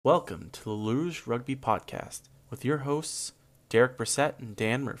Welcome to the Luge Rugby Podcast with your hosts, Derek Brissett and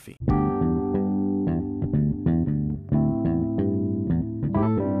Dan Murphy.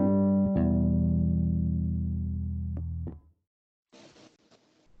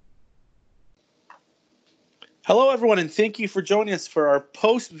 Hello, everyone, and thank you for joining us for our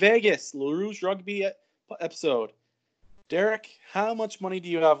post-Vegas Luge Rugby episode. Derek, how much money do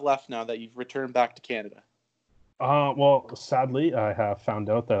you have left now that you've returned back to Canada? Well, sadly, I have found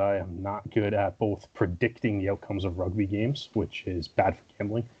out that I am not good at both predicting the outcomes of rugby games, which is bad for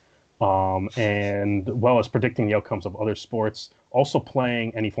gambling, and well as predicting the outcomes of other sports, also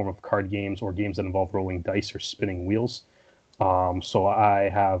playing any form of card games or games that involve rolling dice or spinning wheels. So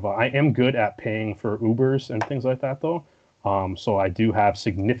I am good at paying for Ubers and things like that, though. So I do have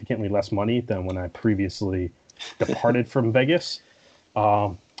significantly less money than when I previously departed from Vegas.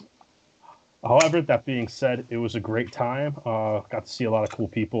 However, that being said, it was a great time. Got to see a lot of cool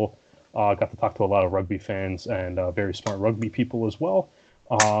people. Got to talk to a lot of rugby fans and very smart rugby people as well.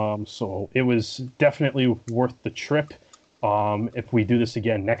 So it was definitely worth the trip. If we do this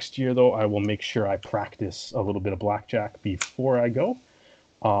again next year, though, I will make sure I practice a little bit of blackjack before I go,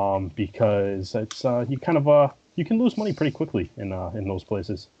 because it's you can lose money pretty quickly in those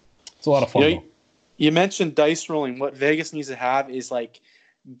places. It's a lot of fun. You mentioned dice rolling. What Vegas needs to have is like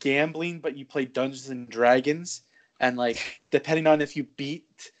gambling, but you play Dungeons and Dragons, and like depending on if you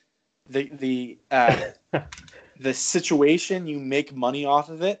beat the situation, you make money off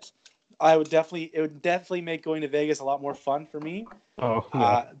of it. It would definitely make going to Vegas a lot more fun for me. Oh,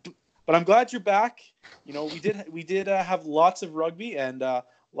 yeah. But I'm glad you're back. You know, we did have lots of rugby and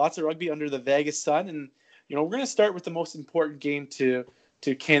lots of rugby under the Vegas sun, and you know we're going to start with the most important game to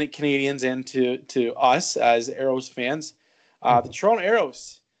Canadians and to us as Arrows fans. The Toronto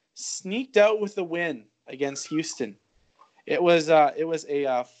Arrows sneaked out with the win against Houston. It was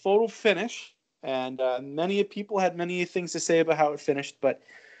a photo finish, and many people had many things to say about how it finished. But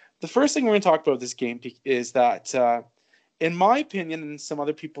the first thing we're going to talk about this game is that, in my opinion, and some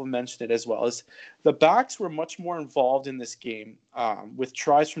other people have mentioned it as well, is the backs were much more involved in this game with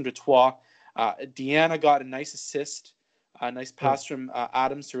tries from Detroit. Deanna got a nice assist, a nice pass from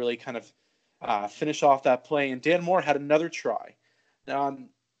Adams to really kind of finish off that play. And Dan Moore had another try.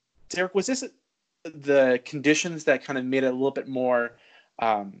 Derek, was this the conditions that kind of made it a little bit more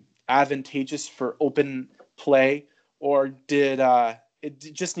advantageous for open play, or did it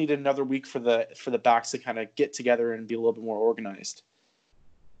just need another week for the backs to kind of get together and be a little bit more organized?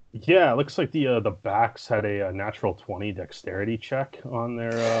 Yeah, it looks like the backs had a natural 20 dexterity check on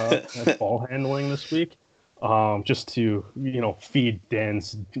their ball handling this week. Just to feed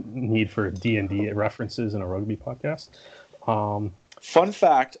Dan's need for D&D references in a rugby podcast. Fun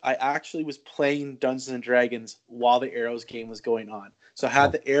fact: I actually was playing Dungeons and Dragons while the Arrows game was going on, so I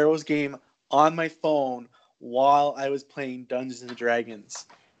had the Arrows game on my phone while I was playing Dungeons and Dragons.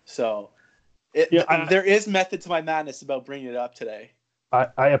 So there is method to my madness about bringing it up today.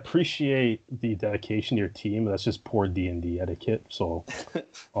 I appreciate the dedication to your team. That's just poor D&D etiquette. So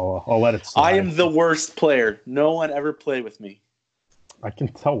I'll let it slide. I am the worst player. No one ever played with me. I can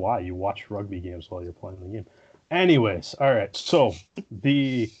tell why. You watch rugby games while you're playing the game. Anyways, all right. So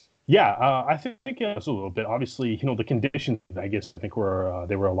I think it was a little bit. Obviously, the conditions in Vegas, I think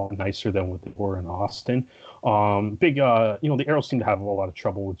they were a lot nicer than what they were in Austin. The Arrows seem to have a lot of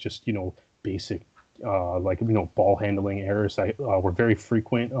trouble with just basic ball handling errors that were very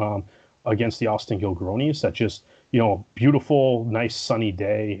frequent against the Austin Gilgronis. That just beautiful, nice sunny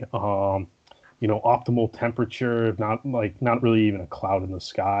day. Optimal temperature, not really even a cloud in the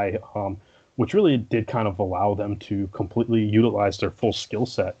sky. Which really did kind of allow them to completely utilize their full skill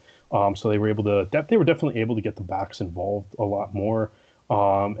set. So they were definitely able to get the backs involved a lot more,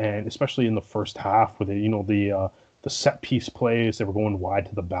 and especially in the first half, where the set piece plays, they were going wide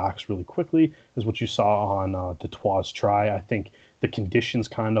to the backs really quickly, is what you saw on Detroit's try. I think the conditions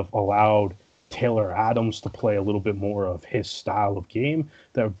kind of allowed Taylor Adams to play a little bit more of his style of game,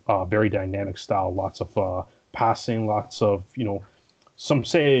 that very dynamic style, lots of passing, lots of some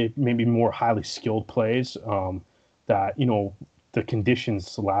say maybe more highly skilled plays that the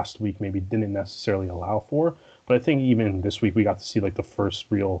conditions last week maybe didn't necessarily allow for. But I think even this week we got to see like the first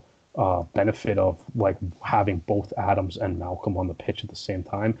real benefit of like having both Adams and Malcolm on the pitch at the same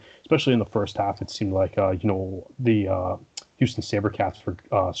time. Especially in the first half, it seemed like the Houston SaberCats were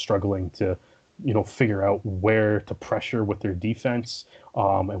struggling to figure out where to pressure with their defense,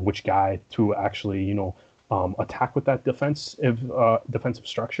 and which guy to actually attack with that defensive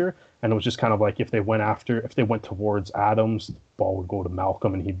structure. And it was just kind of like if they went towards Adams, the ball would go to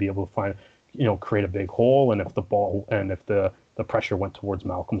Malcolm and he'd be able to create a big hole. And if the the pressure went towards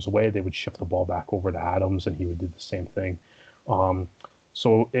Malcolm's way, they would shift the ball back over to Adams, and he would do the same thing.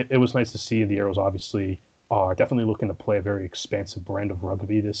 So it was nice to see the Arrows obviously are definitely looking to play a very expansive brand of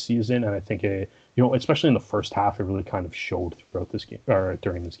rugby this season, and I think especially in the first half, it really kind of showed throughout this game or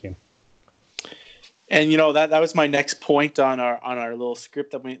during this game. And that was my next point on our little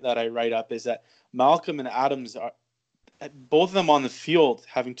script that I write up, is that Malcolm and Adams are both of them on the field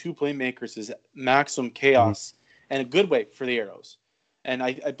having two playmakers is maximum chaos and a good way for the Arrows. And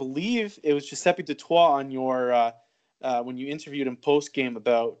I believe it was Giuseppe Dutoit on your when you interviewed him post game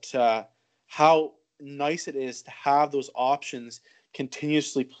about how nice it is to have those options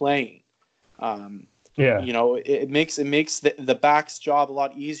continuously playing. It makes the back's job a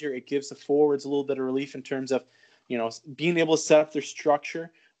lot easier. It gives the forwards a little bit of relief in terms of, being able to set up their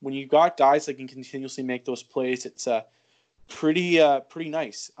structure. When you got guys that can continuously make those plays, it's pretty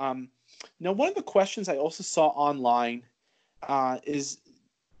nice. Now, one of the questions I also saw online is,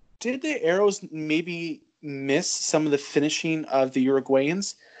 did the Arrows maybe miss some of the finishing of the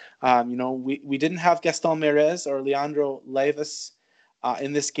Uruguayans? We didn't have Gaston Merez or Leandro Levis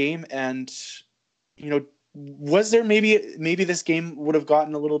in this game, and was there maybe this game would have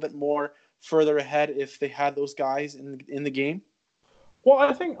gotten a little bit more further ahead if they had those guys in the game? Well,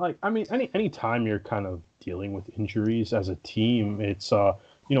 I think any time you're kind of dealing with injuries as a team, it's they're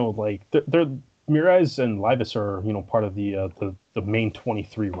Mirez and Levis are part of the main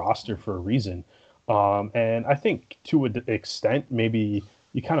 23 roster for a reason, and I think to an extent maybe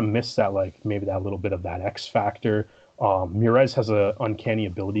you kind of miss that maybe that little bit of that X factor. Mirez has an uncanny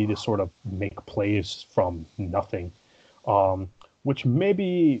ability to sort of make plays from nothing, which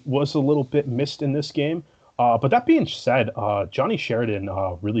maybe was a little bit missed in this game. But that being said, Johnny Sheridan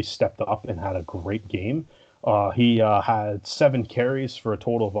really stepped up and had a great game. He had 7 carries for a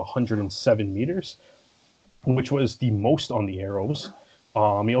total of 107 meters, which was the most on the Arrows.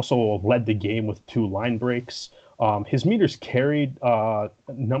 He also led the game with 2 line breaks. His meters carried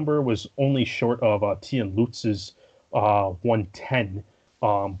number was only short of Tian Lutz's 110,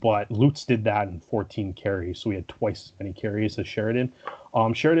 but Lutz did that in 14 carries, so we had twice as many carries as Sheridan.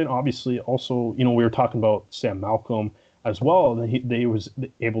 Sheridan obviously also, we were talking about Sam Malcolm as well. They was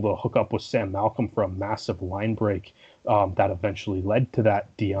able to hook up with Sam Malcolm for a massive line break that eventually led to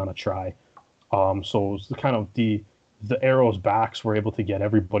that Diana try. So it was kind of the Arrows backs were able to get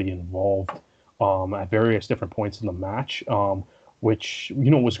everybody involved at various different points in the match, which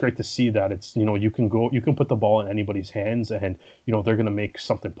was great to see that it's you can put the ball in anybody's hands, and they're going to make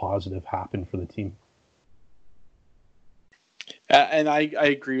something positive happen for the team. And I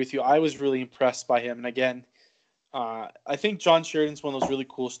agree with you. I was really impressed by him. And again, I think John Sheridan's one of those really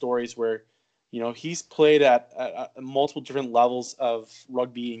cool stories where, he's played at multiple different levels of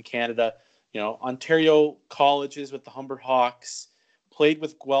rugby in Canada. Ontario colleges with the Humber Hawks, played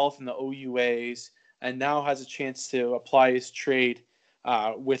with Guelph in the OUAs, and now has a chance to apply his trade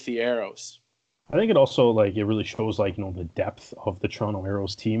with the Arrows. I think it also it really shows the depth of the Toronto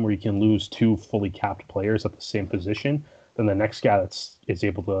Arrows team, where you can lose 2 fully capped players at the same position. Then the next guy is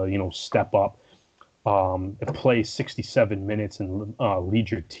able to step up, and play 67 minutes and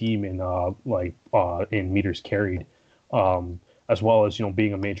lead your team in meters carried, as well as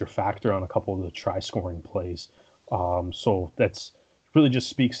being a major factor on a couple of the try scoring plays. So that's really just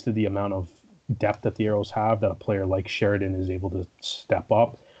speaks to the amount of depth that the Arrows have, that a player like Sheridan is able to step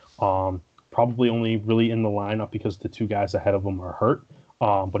up. Probably only really in the lineup because the 2 guys ahead of him are hurt.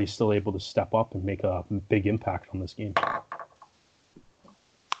 But he's still able to step up and make a big impact on this game.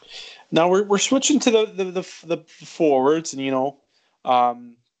 Now we're switching to the forwards, and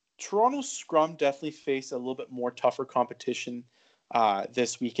Toronto's scrum definitely faced a little bit more tougher competition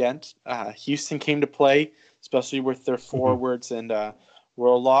this weekend. Houston came to play, especially with their forwards, and were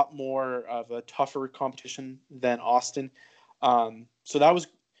a lot more of a tougher competition than Austin. So that was,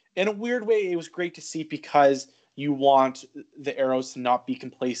 in a weird way, it was great to see, because you want the Arrows to not be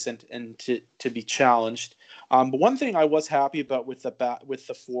complacent and to be challenged. But one thing I was happy about with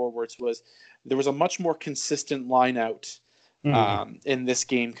the forwards was there was a much more consistent line out in this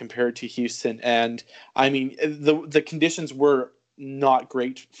game compared to Houston. And I mean, the conditions were not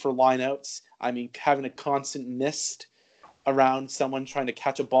great for lineouts. I mean, having a constant mist around someone trying to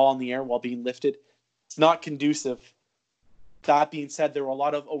catch a ball in the air while being lifted, it's not conducive. That being said, there were a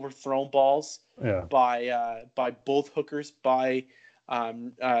lot of overthrown balls by both hookers, by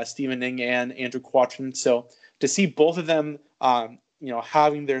Stephen Ning and Andrew Quattrin. So to see both of them,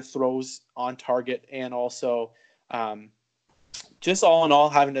 having their throws on target, and also just all in all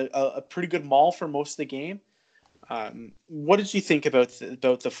having a pretty good maul for most of the game. What did you think about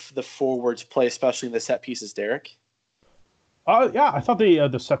the forwards play, especially in the set pieces, Derek? Yeah, I thought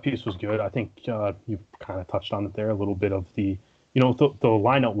the set piece was good. I think you kind of touched on it there. A little bit of the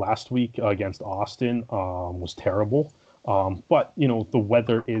lineup last week against Austin was terrible. But the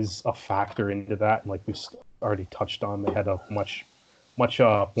weather is a factor into that, and like we already touched on, they had a much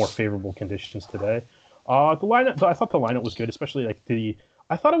more favorable conditions today. The lineup, I thought the lineup was good, especially like the.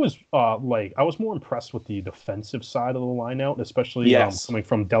 I thought it was like I was more impressed with the defensive side of the lineout, especially Yes. coming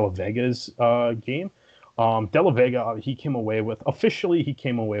from Della Vega's game. Della Vega, he came away with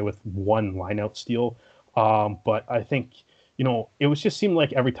one lineout steal. But I think, it was just seemed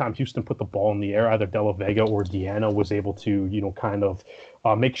like every time Houston put the ball in the air, either Della Vega or Deanna was able to, kind of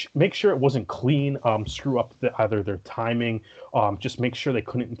make sure it wasn't clean, screw up either their timing, just make sure they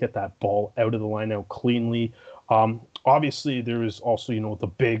couldn't get that ball out of the lineout cleanly. Obviously, there was also, the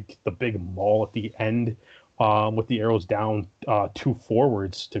big maul at the end, with the arrows down two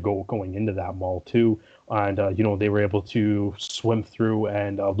forwards to going into that maul too. And they were able to swim through,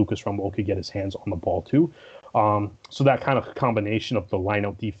 and Lucas Rumble could get his hands on the ball too. So that kind of combination of the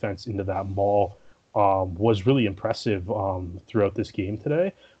lineout defense into that maul was really impressive throughout this game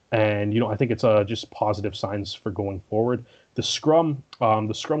today. And I think it's just positive signs for going forward. The scrum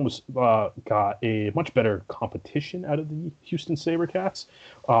was got a much better competition out of the Houston SaberCats.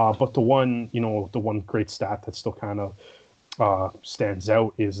 But the one great stat that still kind of stands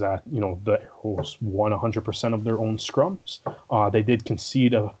out is that the Arrows won 100% of their own scrums. They did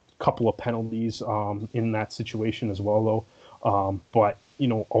concede a couple of penalties in that situation as well, though. But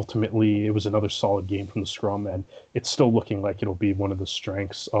ultimately, it was another solid game from the scrum, and it's still looking like it'll be one of the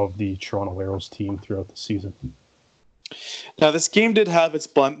strengths of the Toronto Arrows team throughout the season. Now, this game did have its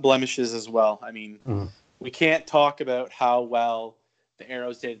blemishes as well. I mean, Mhm. we can't talk about how well the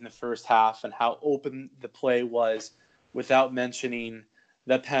Arrows did in the first half and how open the play was without mentioning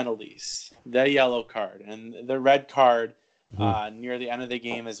the penalties, the yellow card, and the red card near the end of the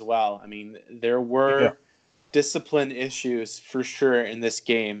game as well. I mean, there Yeah. were discipline issues for sure in this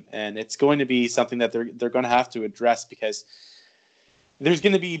game, and it's going to be something that they're going to have to address because there's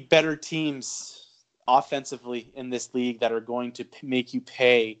going to be better teams offensively in this league that are going to make you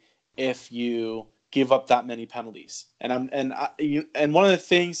pay if you give up that many penalties. And one of the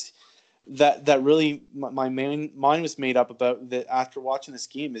things that really my main mind was made up about that after watching this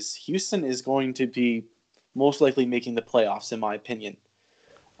game is Houston is going to be most likely making the playoffs, in my opinion.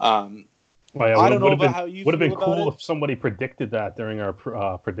 Well, yeah, I don't know would have about been how you would have feel been about cool it. if somebody predicted that during our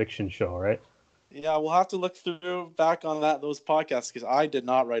prediction show, right? Yeah, we'll have to look through back on those podcasts because I did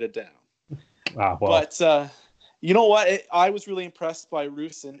not write it down. Well, But you know what? I was really impressed by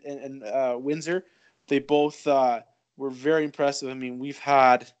Roos and Windsor. They both were very impressive. I mean, we've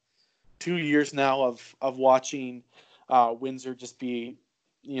had 2 years now of watching Windsor just be,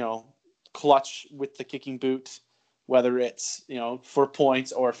 clutch with the kicking boot, whether it's for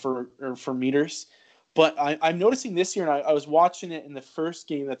points or for meters. But I'm noticing this year, and I was watching it in the first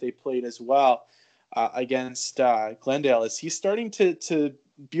game that they played as well against Glendale, is he's starting to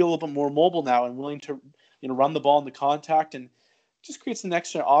be a little bit more mobile now and willing to run the ball in the contact and just creates an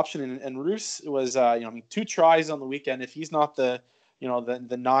extra option. And Roos was 2 tries on the weekend. If he's not the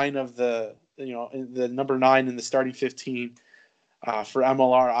nine of the number 9 in the starting 15 for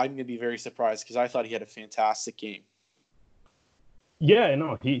MLR, I'm going to be very surprised because I thought he had a fantastic game. yeah,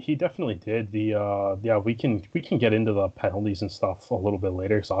 no, he definitely did. Yeah, we can get into the penalties and stuff a little bit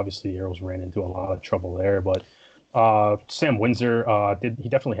later because obviously the Arrows ran into a lot of trouble there. But Sam Windsor he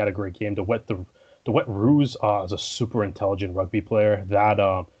definitely had a great game. DeWet Ruse is a super intelligent rugby player.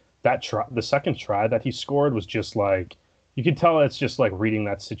 The second try that he scored was just like you could tell it's just like reading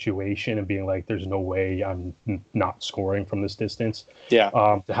that situation and being like, "There's no way I'm not scoring from this distance." Yeah.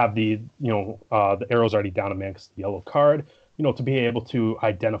 To have the Arrows already down a man because the yellow card, to be able to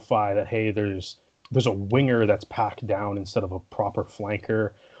identify that, hey, there's a winger that's packed down instead of a proper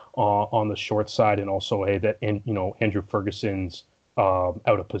flanker on the short side, and also hey Andrew Ferguson's out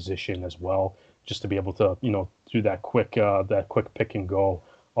of position as well, just to be able to do that quick pick and go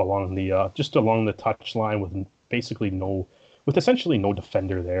along the touch line with essentially no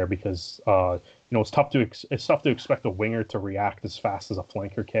defender there because it's tough to expect a winger to react as fast as a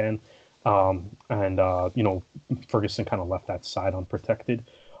flanker can. And Ferguson kind of left that side unprotected.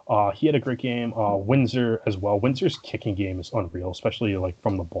 He had a great game. Windsor as well. Windsor's kicking game is unreal, especially like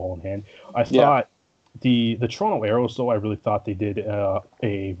from the ball in hand. I Yeah. thought the Toronto Arrows, though, I really thought they did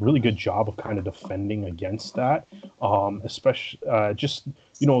a really good job of kind of defending against that. Especially just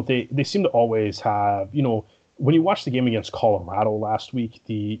they seem to always have when you watch the game against Colorado last week,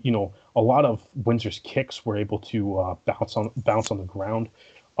 a lot of Windsor's kicks were able to bounce on the ground.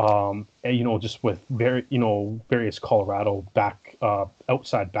 And just with various Colorado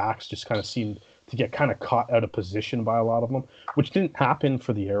outside backs just kind of seemed to get kind of caught out of position by a lot of them, which didn't happen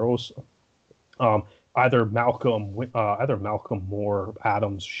for the Arrows. Um, either Malcolm Moore,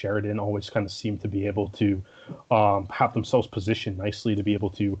 Adams, Sheridan always kind of seemed to be able to have themselves positioned nicely to be able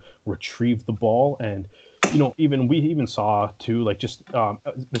to retrieve the ball. And we even saw too, like just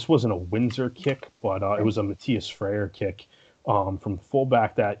this wasn't a Windsor kick, but it was a Matthias Freyer kick from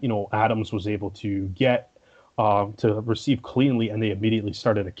fullback that Adams was able to get to receive cleanly, and they immediately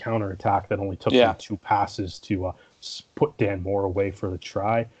started a counterattack that only took them 2 passes to put Dan Moore away for the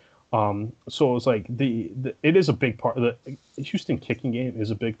try. So it was like it is a big part. The Houston kicking game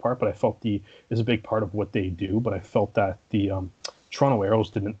is a big part, but I felt is a big part of what they do. But I felt that the Toronto Arrows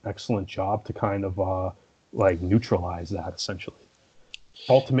did an excellent job to kind of neutralize that essentially.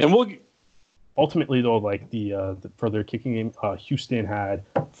 Ultimately, though, like for their kicking game, Houston had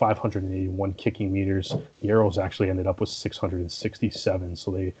 581 kicking meters. The Arrows actually ended up with 667.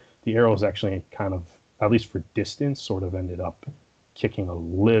 So the Arrows actually kind of, at least for distance, sort of ended up kicking a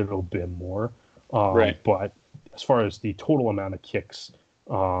little bit more. Right. But as far as the total amount of kicks,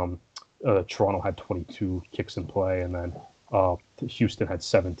 Toronto had 22 kicks in play, and then Houston had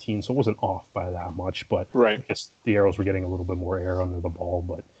 17. So it wasn't off by that much. But right. I guess the Arrows were getting a little bit more air under the ball.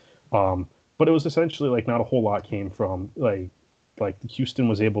 But it was essentially like not a whole lot came from like Houston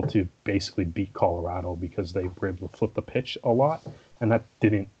was able to basically beat Colorado because they were able to flip the pitch a lot, and that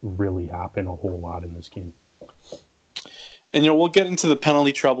didn't really happen a whole lot in this game. And we'll get into the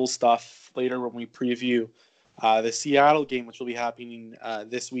penalty trouble stuff later when we preview the Seattle game, which will be happening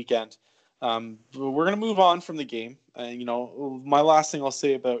this weekend. But we're going to move on from the game. My last thing I'll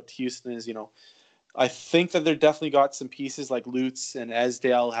say about Houston is, I think that they're definitely got some pieces like Lutz, and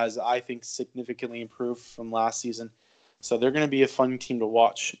Esdale has, I think, significantly improved from last season. So they're going to be a fun team to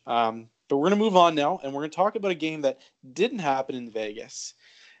watch. But we're going to move on now, and we're going to talk about a game that didn't happen in Vegas.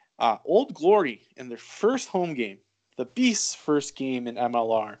 Old Glory, in their first home game, the Beast's first game in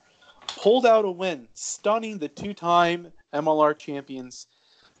MLR, pulled out a win, stunning the 2-time MLR champions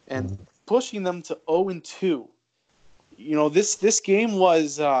and pushing them to 0-2. This game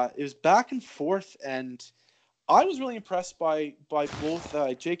was it was back and forth, and I was really impressed by both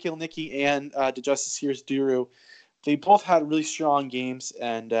Jake Ilnicki and DeJustice Sears-Duru. They both had really strong games,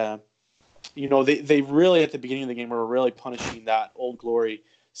 and they really at the beginning of the game were really punishing that Old Glory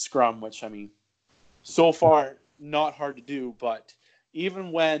scrum, which so far not hard to do, but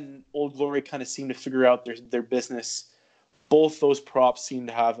even when Old Glory kind of seemed to figure out their business, both those props seem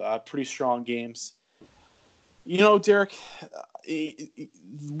to have pretty strong games. Derek,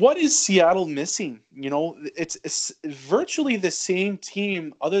 what is Seattle missing? It's virtually the same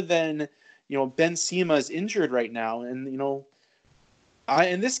team other than, Ben Sema is injured right now. And,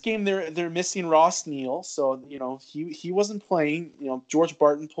 in this game, they're missing Ross Neal. So, he wasn't playing. George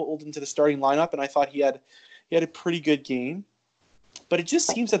Barton pulled into the starting lineup, and I thought he had a pretty good game. But it just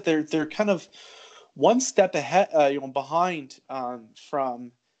seems that they're kind of one step ahead, behind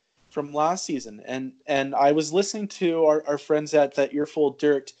from last season. And I was listening to our friends at that Earful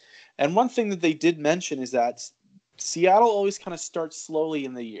Dirt, and one thing that they did mention is that Seattle always kind of starts slowly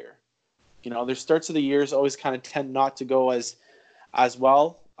in the year. Their starts of the years always kind of tend not to go as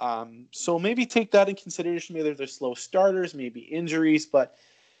well. So maybe take that in consideration. Maybe they're slow starters, maybe injuries, but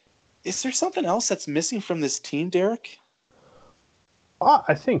is there something else that's missing from this team, Derek?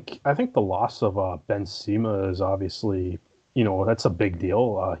 I think the loss of Ben Sema is obviously, that's a big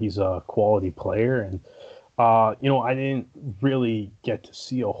deal. He's a quality player, and I didn't really get to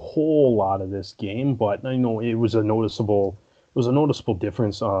see a whole lot of this game, but it was a noticeable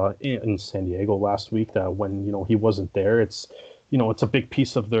difference in San Diego last week that when he wasn't there, it's a big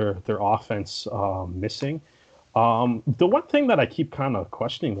piece of their offense missing. The one thing that I keep kind of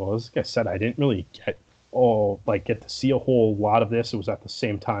questioning though, as I said, I didn't really get to see a whole lot of this. It was at the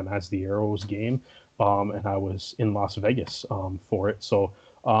same time as the Arrows game, and I was in Las Vegas for it. So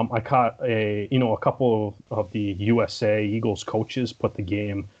I caught a couple of the USA Eagles coaches put the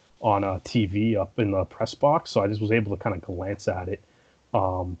game on a TV up in the press box, so I just was able to kind of glance at it.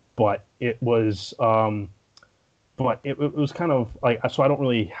 But it was kind of like, so I don't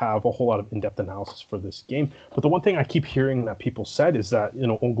really have a whole lot of in-depth analysis for this game. But the one thing I keep hearing that people said is that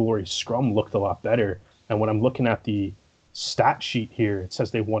Old Glory's scrum looked a lot better. And when I'm looking at the stat sheet here, it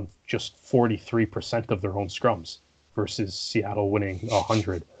says they won just 43% of their own scrums versus Seattle winning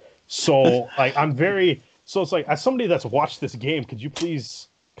 100. So so it's like, as somebody that's watched this game, could you please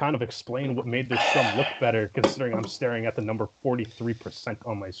kind of explain what made their scrum look better, considering I'm staring at the number 43%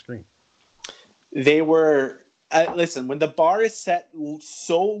 on my screen? They were Listen, when the bar is set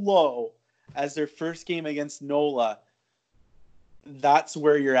so low as their first game against NOLA, that's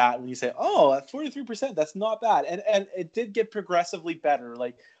where you're at when you say, oh, at 43%, that's not bad. And it did get progressively better.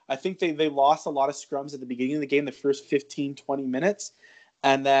 Like, I think they lost a lot of scrums at the beginning of the game, the first 15, 20 minutes.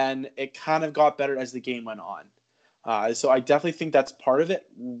 And then it kind of got better as the game went on. So I definitely think that's part of it.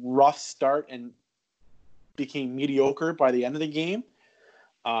 Rough start and became mediocre by the end of the game.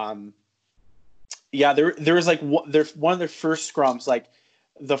 Yeah, there was like one of their first scrums, like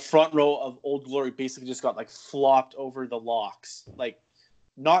the front row of Old Glory basically just got like flopped over the locks, like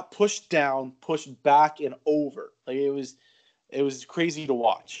not pushed down, pushed back and over. Like it was crazy to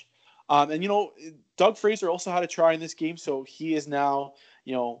watch. And Doug Fraser also had a try in this game, so he is now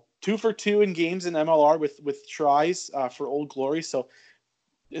 2 for 2 in games in MLR with tries for Old Glory. So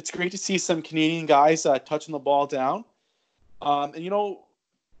it's great to see some Canadian guys touching the ball down. And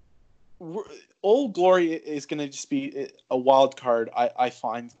Old Glory is going to just be a wild card, I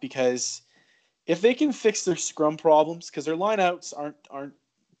find, because if they can fix their scrum problems, because their lineouts aren't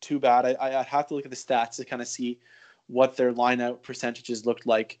too bad. I have to look at the stats to kind of see what their lineout percentages looked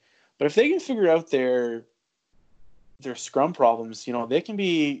like. But if they can figure out their scrum problems, they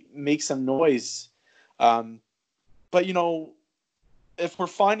can make some noise. But if we're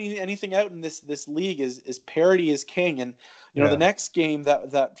finding anything out in this league is parity is king, and the next game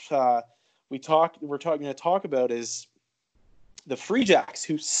that we're going to talk about is the Free Jacks,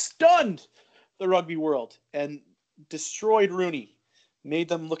 who stunned the rugby world and destroyed Rooney, made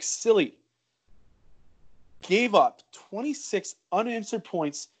them look silly, gave up 26 unanswered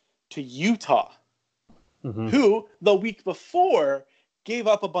points to Utah, who the week before gave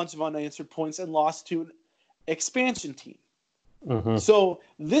up a bunch of unanswered points and lost to an expansion team. So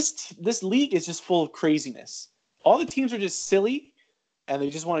this league is just full of craziness. All the teams are just silly, and they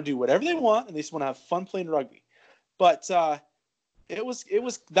just want to do whatever they want, and they just want to have fun playing rugby. But it was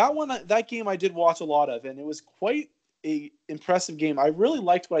that game I did watch a lot of, and it was quite a impressive game. I really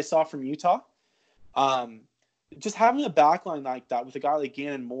liked what I saw from Utah. Just having a backline like that with a guy like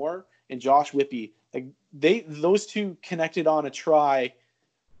Gannon Moore and Josh Whippy, like those two connected on a try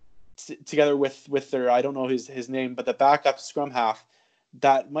together with their, I don't know his name, but the backup scrum half,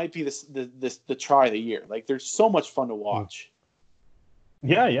 that might be the try of the year. Like, they're so much fun to watch.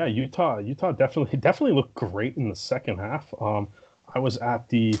 Yeah, Utah definitely looked great in the second half. I was at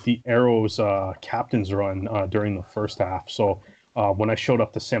the Arrows captain's run during the first half, so when I showed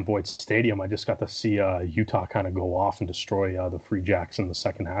up to St. Boyd Stadium, I just got to see Utah kind of go off and destroy the Free Jacks in the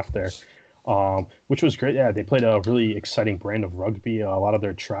second half there. Which was great. Yeah, they played a really exciting brand of rugby. A lot of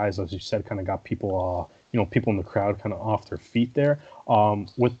their tries, as you said, kind of got people, people in the crowd kind of off their feet there.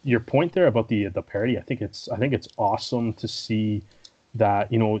 With your point there about the parity, I think it's awesome to see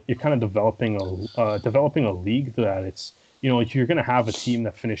that you're kind of developing a league that it's you're going to have a team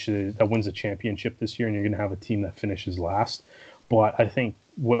that wins a championship this year, and you're going to have a team that finishes last. But I think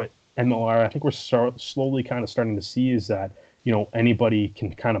what MLR, I think we're slowly kind of starting to see is that anybody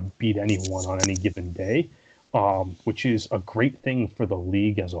can kind of beat anyone on any given day, which is a great thing for the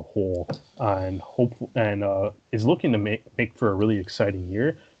league as a whole, and is looking to make for a really exciting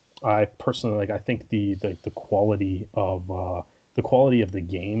year. I personally I think the quality of the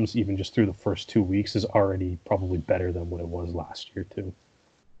games, even just through the first 2 weeks, is already probably better than what it was last year too.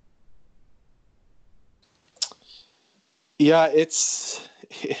 Yeah, it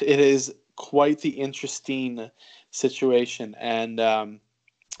is quite the interesting situation, and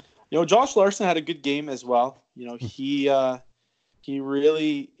Josh Larson had a good game as well. He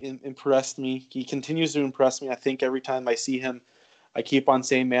really impressed me. He continues to impress me. I think every time I see him, I keep on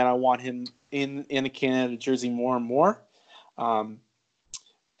saying, man, I want him in a Canada jersey more and more. And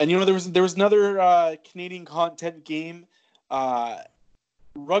there was another Canadian content game,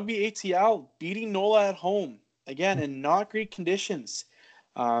 Rugby ATL beating NOLA at home again in not great conditions.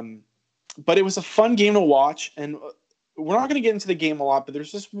 But it was a fun game to watch, and we're not going to get into the game a lot, but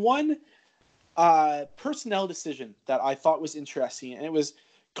there's just one personnel decision that I thought was interesting, and it was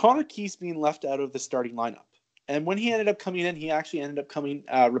Connor Keys being left out of the starting lineup. And when he ended up coming in, he actually ended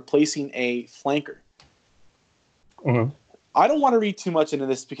up replacing a flanker. I don't want to read too much into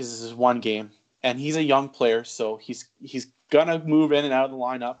this because this is one game, and he's a young player, so he's going to move in and out of the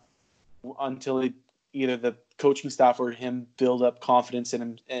lineup until either the coaching staff or him build up confidence in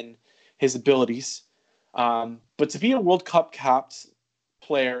him and his abilities. But to be a World Cup capped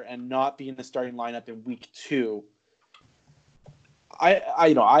player and not be in the starting lineup in week 2,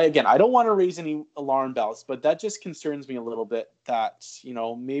 I don't want to raise any alarm bells, but that just concerns me a little bit that,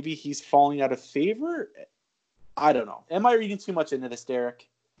 maybe he's falling out of favor. I don't know. Am I reading too much into this, Derek?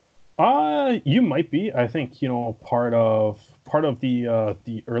 You might be. I think, part of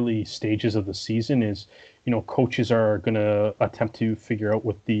the early stages of the season is, coaches are going to attempt to figure out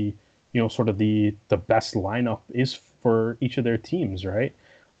what sort of the best lineup is for each of their teams, right?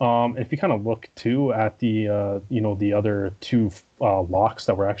 If you kind of look too at the other two locks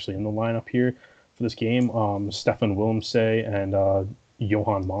that were actually in the lineup here for this game, Stefan Willemse and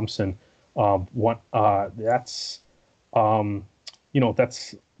Johan Momsen. What um,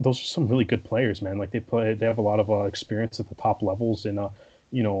 that's those are some really good players, man. Like they have a lot of experience at the top levels in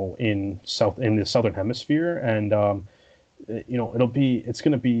the southern hemisphere, and it's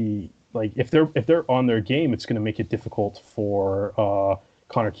going to be like if they're on their game, it's going to make it difficult for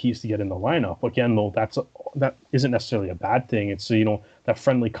Connor Keys to get in the lineup. Again, though, that isn't necessarily a bad thing. It's that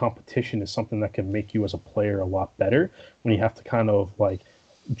friendly competition is something that can make you as a player a lot better when you have to kind of like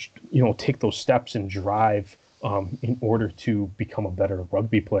take those steps and drive in order to become a better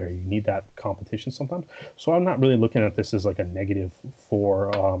rugby player. You need that competition sometimes. So I'm not really looking at this as like a negative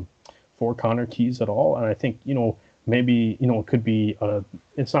for Connor Keys at all. And I think maybe it could be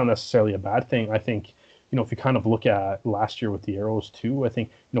it's not necessarily a bad thing. I think if you kind of look at last year with the Arrows too, I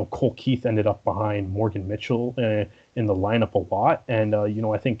think Cole Keith ended up behind Morgan Mitchell in the lineup a lot, and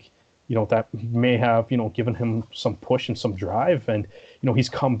I think that may have given him some push and some drive, and he's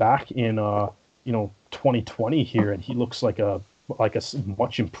come back in 2020 here, and he looks like a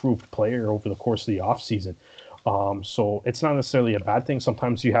much improved player over the course of the off season. So it's not necessarily a bad thing.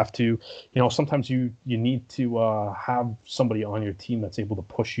 Sometimes you have to, sometimes you need to have somebody on your team that's able to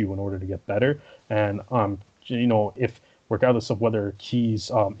push you in order to get better. And if regardless of whether Keys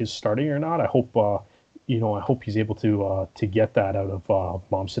is starting or not, I hope he's able to get that out of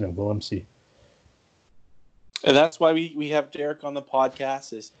Momsen and Willemse. And that's why we have Derek on the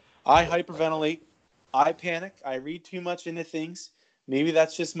podcast. Is I hyperventilate, I panic, I read too much into things. Maybe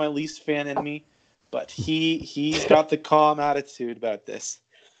that's just my least fan in me, but he's got the calm attitude about this.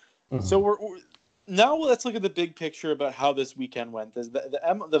 Mm-hmm. So now let's look at the big picture about how this weekend went.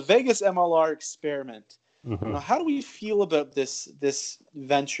 The Vegas MLR experiment. Mm-hmm. How do we feel about this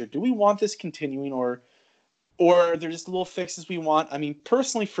venture? Do we want this continuing, or are there just little fixes we want? I mean,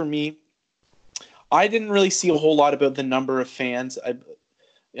 personally, for me, I didn't really see a whole lot about the number of fans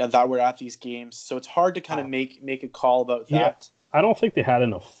that were at these games, so it's hard to kind of make a call about that. Yeah, I don't think they had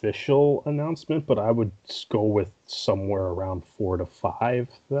an official announcement, but I would go with somewhere around 4,000 to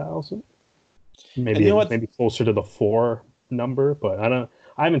 5,000. Maybe closer to the 4 number, but I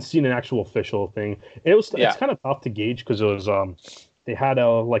haven't seen an actual official thing. It's kind of tough to gauge because it was they had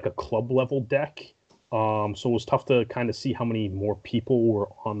a club level deck. So it was tough to kind of see how many more people were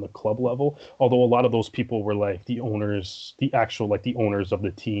on the club level. Although a lot of those people were like the owners, the owners of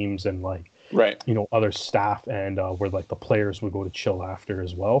the teams, and right, other staff, and where like the players would go to chill after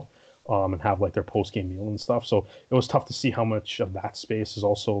as well, and have like their post game meal and stuff. So it was tough to see how much of that space is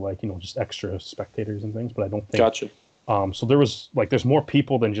also just extra spectators and things. But I don't think. Gotcha. So there's more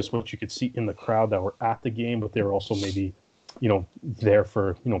people than just what you could see in the crowd that were at the game, but they were also maybe there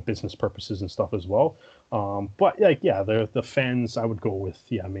for business purposes and stuff as well. But the fans, I would go with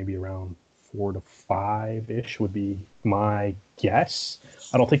maybe around 4 to 5 ish would be my guess.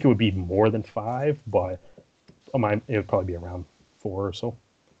 I don't think it would be more than 5, but it would probably be around 4 or so.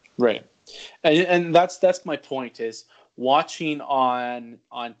 Right, and that's my point is watching on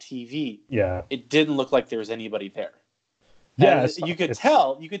TV. Yeah, it didn't look like there was anybody there. Yeah, you could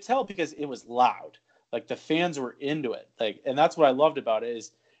tell because it was loud. Like the fans were into it. And that's what I loved about it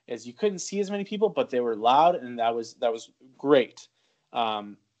is you couldn't see as many people, but they were loud, and that was great.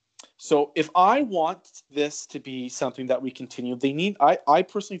 So if I want this to be something that we continue, I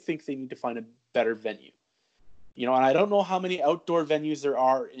personally think they need to find a better venue. And I don't know how many outdoor venues there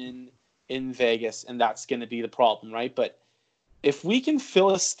are in Vegas, and that's going to be the problem, right? But if we can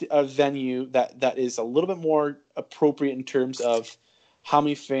fill a venue that is a little bit more appropriate in terms of how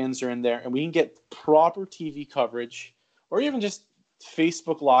many fans are in there, and we can get proper TV coverage, or even just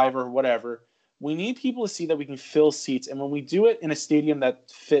Facebook Live or whatever, we need people to see that we can fill seats. And when we do it in a stadium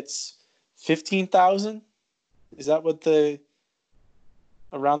that fits 15,000, is that what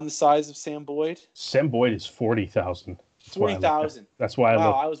around the size of Sam Boyd? Sam Boyd is 40,000. 40,000. That's why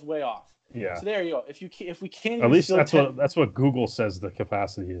I was way off. Yeah. So there you go. If we can't, at least that's what Google says the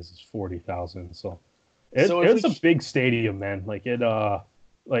capacity is 40,000. So it's a big stadium, man.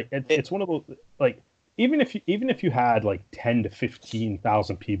 It's one of those even if you had 10 to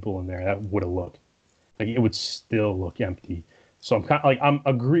 15,000 people in there, that would have looked it would still look empty. So I'm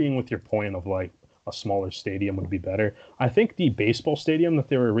agreeing with your point of a smaller stadium would be better. I think the baseball stadium that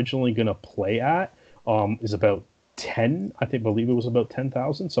they were originally going to play at is about believe it was about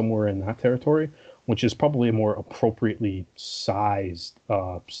 10,000, somewhere in that territory, which is probably a more appropriately sized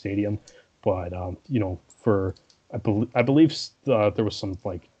stadium. But for I believe there was some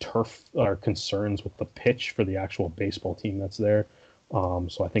like turf or concerns with the pitch for the actual baseball team that's there.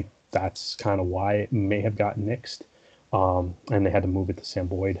 So I think that's kind of why it may have gotten nixed, and they had to move it to Sam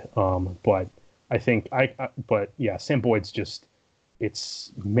Boyd. But I think but yeah, Sam Boyd's just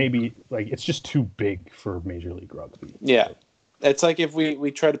it's maybe like it's just too big for Major League Rugby. Yeah, it's like if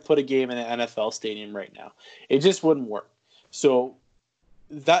we try to put a game in an NFL stadium right now, it just wouldn't work. So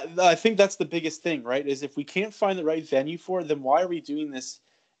I think that's the biggest thing, right? Is if we can't find the right venue for it, then why are we doing this?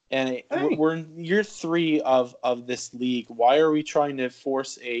 And we're in year 3 of this league. Why are we trying to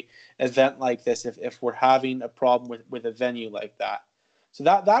force a event like this if we're having a problem with a venue like that? So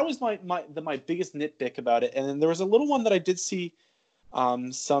that was my biggest nitpick about it. And then there was a little one that I did see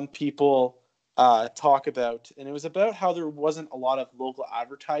some people talk about, and it was about how there wasn't a lot of local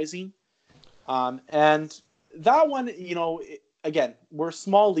advertising. And that one, again, we're a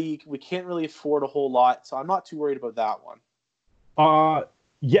small league. We can't really afford a whole lot, so I'm not too worried about that one.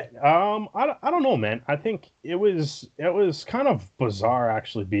 Yeah, I don't know, man. I think it was kind of bizarre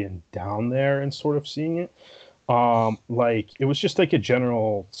actually being down there and sort of seeing it. Like it was just like a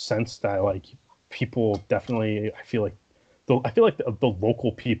general sense that like people definitely, I feel like the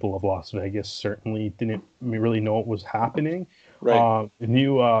local people of Las Vegas certainly didn't really know what was happening. Right. And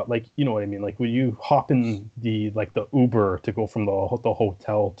you like, you know what I mean? Like when you hop in the Uber to go from the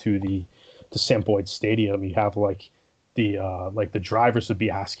hotel to Sam Boyd Stadium, you have like the drivers would be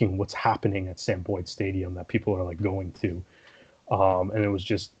asking what's happening at Sam Boyd Stadium that people are like going to. And it was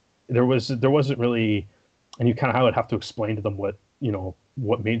just, there wasn't really, and you kind of would have to explain to them what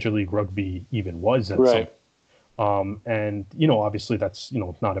Major League Rugby even was. Right. And, obviously that's,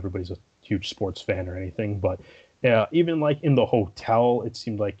 not everybody's a huge sports fan or anything, but even like in the hotel, it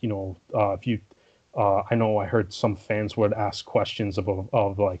seemed like, if you, I know I heard some fans would ask questions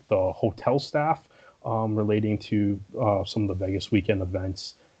of like the hotel staff relating to some of the Vegas weekend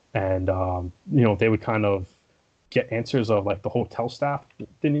events. And, they would kind of get answers of like the hotel staff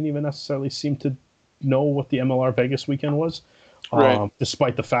didn't even necessarily seem to know what the MLR Vegas weekend was. Right.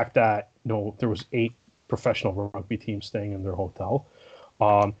 Despite the fact that, there was 8 professional rugby teams staying in their hotel.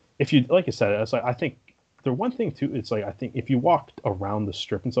 If you, like I said, it's like, I think the one thing too, it's like, I think if you walked around the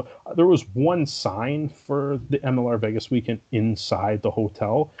strip and stuff, there was one sign for the MLR Vegas weekend inside the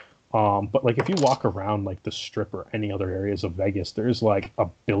hotel. But like if you walk around like the strip or any other areas of Vegas, there's like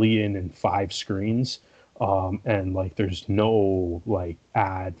 1,000,000,005 screens. And like there's no like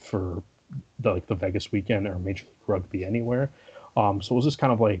ad for the Vegas weekend or Major League Rugby anywhere. So it was just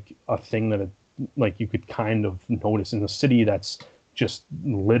kind of like a thing that like you could kind of notice in the city that's just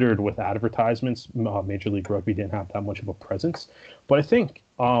littered with advertisements. Major League Rugby didn't have that much of a presence. But I think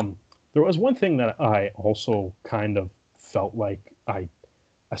there was one thing that I also kind of felt like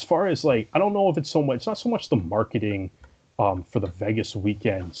as far as like, I don't know if it's not so much the marketing for the Vegas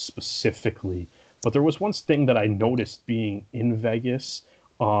weekend specifically, but there was one thing that I noticed being in Vegas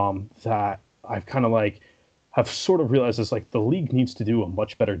that I've kind of like have sort of realized is like the league needs to do a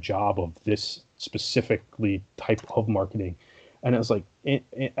much better job of this specifically type of marketing. And it's like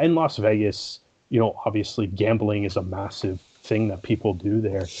in Las Vegas, obviously gambling is a massive thing that people do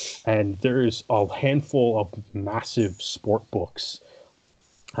there. And there's a handful of massive sport books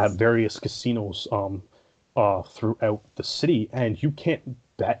at various casinos throughout the city. And you can't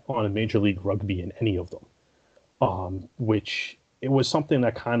bet on a Major League Rugby in any of them, which it was something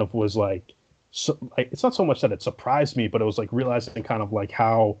that kind of was like, so it's not so much that it surprised me, but it was like realizing kind of like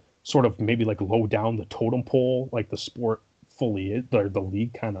how sort of maybe like low down the totem pole, like the sport fully is, or the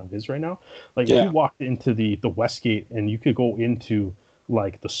league kind of is right now. Like if you walked into the Westgate and you could go into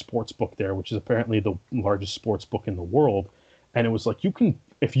like the sports book there, which is apparently the largest sports book in the world. And it was like,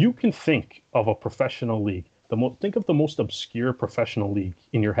 if you can think of a professional league, think of the most obscure professional league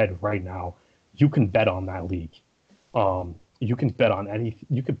in your head right now, you can bet on that league. You can bet on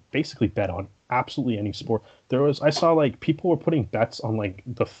you could basically bet on absolutely any sport. I saw like people were putting bets on like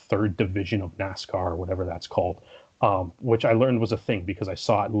the 3rd division of NASCAR or whatever that's called, which I learned was a thing because I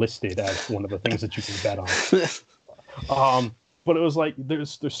saw it listed as one of the things that you can bet on. But it was like,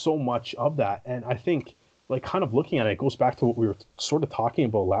 there's so much of that. And I think like kind of looking at it, it goes back to what we were sort of talking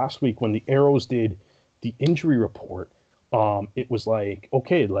about last week when the Arrows did the injury report. It was like,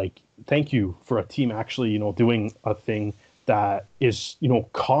 okay, like, thank you for a team actually, doing a thing that is,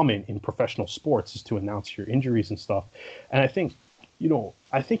 common in professional sports is to announce your injuries and stuff. And I think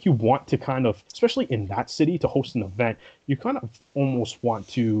you want to kind of, especially in that city to host an event, you kind of almost want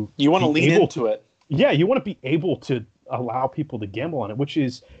to... You want to lean into it. Yeah, you want to be able to allow people to gamble on it, which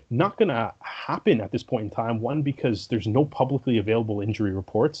is not going to happen at this point in time. One, because there's no publicly available injury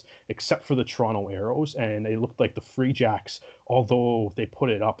reports except for the Toronto Arrows, and it looked like the Free Jacks, although they put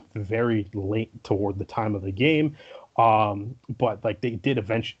it up very late toward the time of the game, but like they did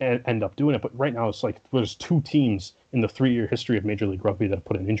eventually end up doing it. But right now, it's like there's two teams in the 3-year history of Major League Rugby that have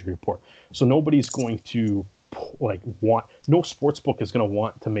put an injury report, so nobody's going to no sports book is going to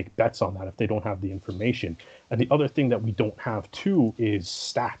want to make bets on that if they don't have the information. And the other thing that we don't have too is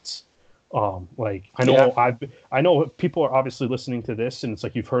stats. I know people are obviously listening to this, and it's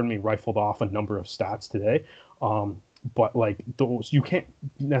like you've heard me rifled off a number of stats today, but like those you can't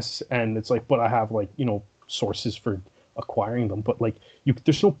necessarily. And it's like, but I have like sources for acquiring them, but like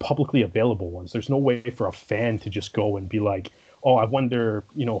there's no publicly available ones. There's no way for a fan to just go and be like, oh, I wonder,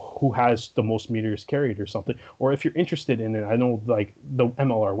 who has the most meters carried or something. Or if you're interested in it, I know like the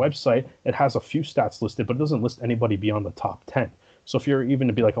MLR website, it has a few stats listed, but it doesn't list anybody beyond the top 10. So if you're even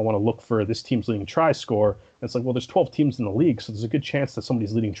to be like, I want to look for this team's leading try score, it's like, well, there's 12 teams in the league, so there's a good chance that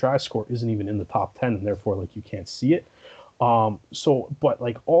somebody's leading try score isn't even in the top 10, and therefore like you can't see it. But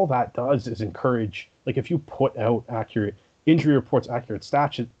like all that does is encourage, like if you put out accurate injury reports, accurate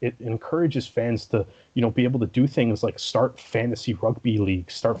stats, it encourages fans to be able to do things like start fantasy rugby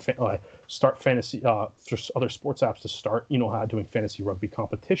leagues, start fantasy for other sports apps to start doing fantasy rugby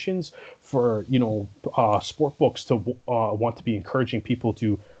competitions, for sport books to want to be encouraging people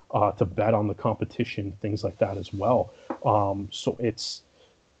to bet on the competition, things like that as well. So it's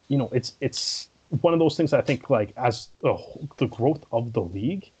it's one of those things that I think, like, as the growth of the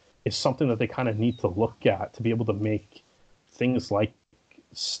league is something that they kind of need to look at to be able to make things like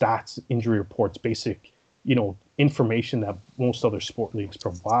stats, injury reports, basic, information that most other sport leagues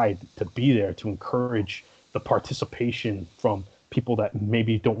provide, to be there to encourage the participation from people that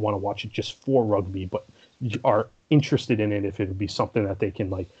maybe don't want to watch it just for rugby, but are interested in it if it would be something that they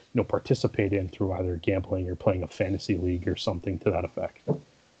can participate in through either gambling or playing a fantasy league or something to that effect.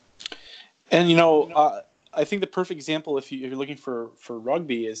 And I think the perfect example, if you're looking for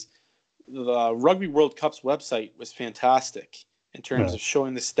rugby, is the Rugby World Cup's website was fantastic in terms of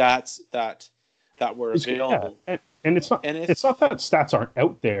showing the stats that were available. Yeah. And it's not that stats aren't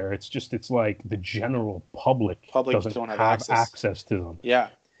out there. It's just it's like the general public doesn't have access to them. Yeah.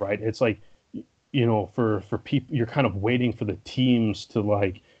 Right. It's like for people, you're kind of waiting for the teams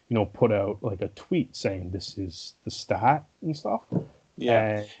to put out like a tweet saying this is the stat and stuff.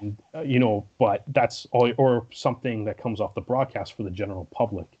 Yeah. And but that's all, or something that comes off the broadcast for the general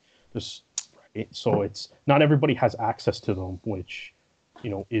public. So it's not everybody has access to them, which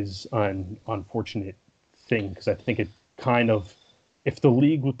is an unfortunate thing, because I think it kind of, if the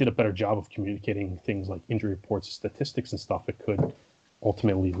league did a better job of communicating things like injury reports, statistics, and stuff, it could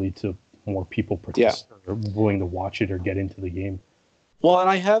ultimately lead to more people willing to watch it or get into the game. Well,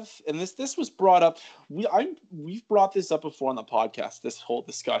 and this was brought up. We've brought this up before on the podcast. This whole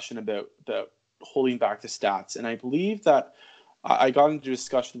discussion about holding back the stats, and I believe that I got into a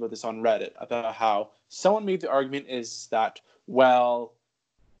discussion about this on Reddit about how someone made the argument is that, well,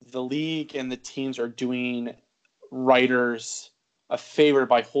 the league and the teams are doing writers a favor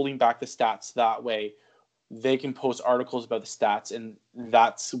by holding back the stats. That way they can post articles about the stats, and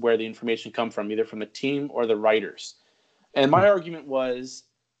that's where the information comes from, either from the team or the writers. And my argument was,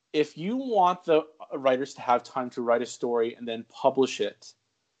 if you want the writers to have time to write a story and then publish it,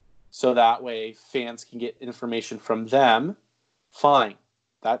 so that way fans can get information from them, fine.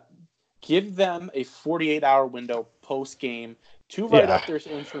 That give them a 48-hour window post game to write up their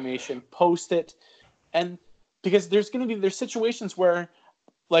information, post it, and because there's situations where,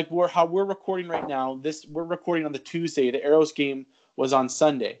 like how we're recording right now, we're recording on the Tuesday. The Arrows game was on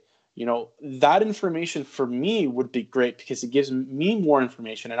Sunday. That information for me would be great because it gives me more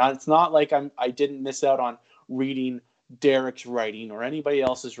information, and it's not like I didn't miss out on reading Derek's writing or anybody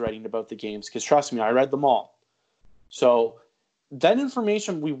else's writing about the games, because trust me, I read them all. So that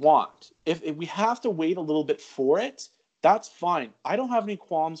information we want. If we have to wait a little bit for it, that's fine. I don't have any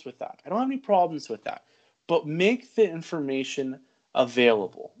qualms with that. I don't have any problems with that. But make the information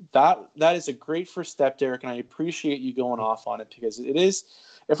available. That is a great first step, Derek, and I appreciate you going off on it, because it is.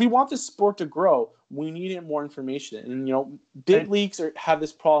 If we want this sport to grow, we need more information. And big leagues have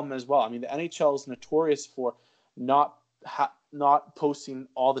this problem as well. I mean, the NHL is notorious for not posting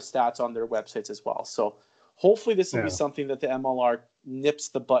all the stats on their websites as well. So hopefully this will be something that the MLR nips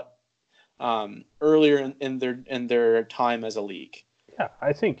the butt earlier in their time as a league. Yeah,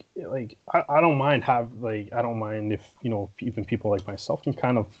 I think I don't mind if even people like myself can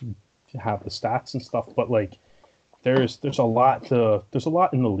kind of have the stats and stuff, but there's a lot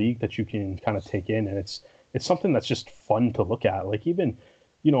in the league that you can kind of take in, and it's something that's just fun to look at. Like even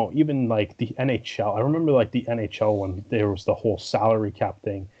like the NHL. I remember like the NHL when there was the whole salary cap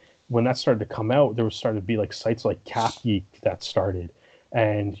thing. When that started to come out, there was started to be like sites like CapGeek that started,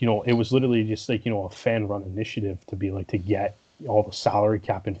 and it was literally just like a fan run initiative to be like to get all the salary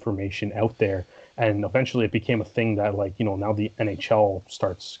cap information out there. And eventually it became a thing that like, now the NHL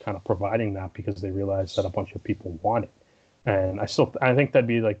starts kind of providing that because they realize that a bunch of people want it. And I think that'd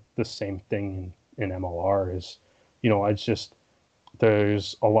be like the same thing in MLR is, it's just,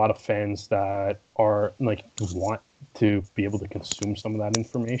 there's a lot of fans that are like want to be able to consume some of that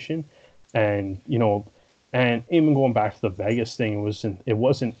information. And, and even going back to the Vegas thing, it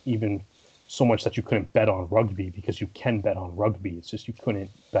wasn't even so much that you couldn't bet on rugby, because you can bet on rugby. It's just you couldn't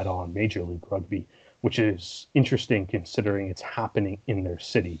bet on Major League Rugby, which is interesting considering it's happening in their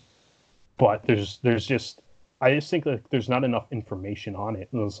city. But I just think that there's not enough information on it.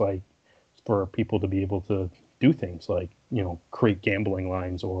 And it's like for people to be able to do things like, create gambling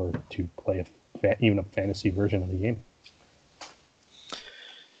lines or to play even a fantasy version of the game.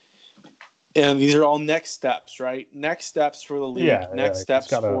 And these are all next steps, right? Next steps for the league, next steps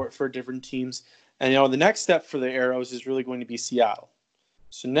for different teams. And, the next step for the Arrows is really going to be Seattle.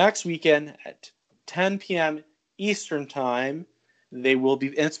 So next weekend at 10 p.m. Eastern time, they will be –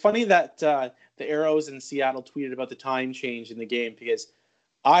 and it's funny that the Arrows in Seattle tweeted about the time change in the game, because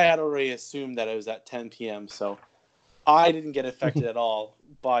I had already assumed that it was at 10 p.m., so I didn't get affected at all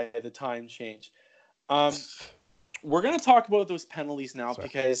by the time change. We're going to talk about those penalties now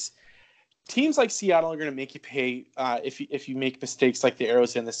because – teams like Seattle are going to make you pay if you make mistakes like the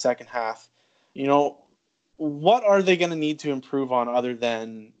Arrows in the second half. What are they going to need to improve on other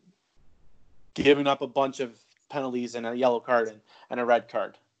than giving up a bunch of penalties and a yellow card and a red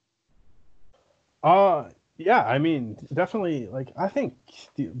card? Yeah, I mean, definitely. Like, I think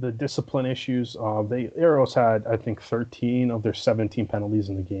the discipline issues. The Arrows had, I think, 13 of their 17 penalties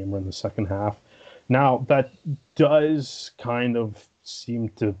in the game were in the second half. Now that does kind of seem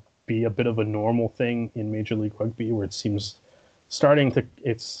to be a bit of a normal thing in Major League Rugby, where it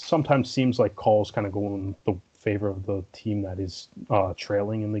sometimes seems like calls kind of go in the favor of the team that is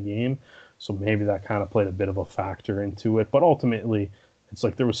trailing in the game. So maybe that kind of played a bit of a factor into it. But ultimately, it's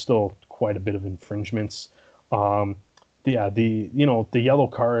like there was still quite a bit of infringements. The yellow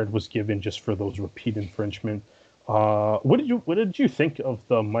card was given just for those repeat infringement. What did you think of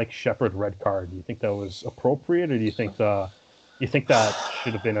the Mike Shepard red card? Do you think that was appropriate, or do you think that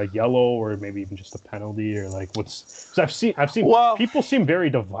should have been a yellow, or maybe even just a penalty, or like what's? Because I've seen people seem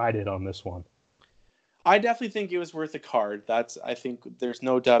very divided on this one. I definitely think it was worth a card. I think there's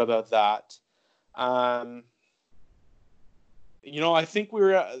no doubt about that. I think we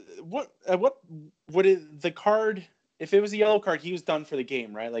were what is the card? If it was a yellow card, he was done for the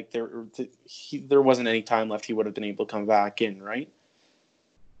game, right? Like there wasn't any time left. He would have been able to come back in, right?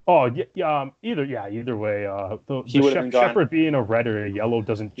 Oh, yeah. Either way, Shepard being a red or a yellow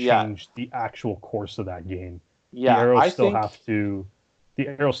doesn't change the actual course of that game. Yeah, the Arrows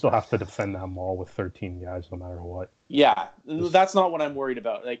still have to defend that maul with 13 guys, no matter what. Yeah, that's not what I'm worried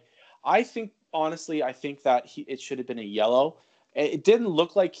about. Like, I think that it should have been a yellow. It didn't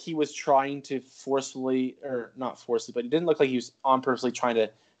look like he was trying to forcefully, or not forcefully, but it didn't look like he was on purposely trying to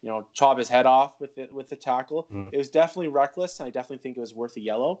chop his head off with the tackle. It was definitely reckless, and I definitely think it was worth a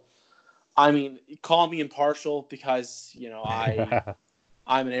yellow. I mean, call me impartial because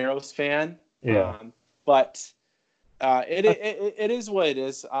I'm an Arrows fan. Yeah. But it is what it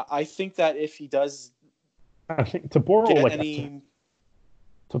is. I think that if he does, I think to borrow if he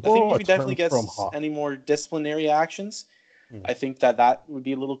definitely gets any more disciplinary actions, I think that would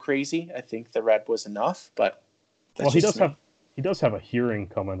be a little crazy. I think the red was enough, but he does have a hearing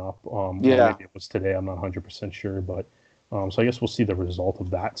coming up. Maybe it was today. I'm not 100% sure, but so I guess we'll see the result of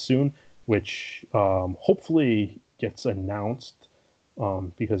that soon, which hopefully gets announced.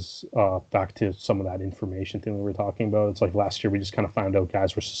 Because back to some of that information thing we were talking about, it's like last year we just kind of found out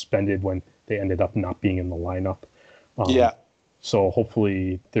guys were suspended when they ended up not being in the lineup. So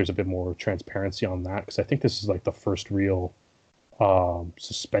hopefully there's a bit more transparency on that, because I think this is like the first real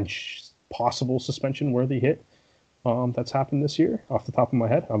possible suspension worthy hit that's happened this year off the top of my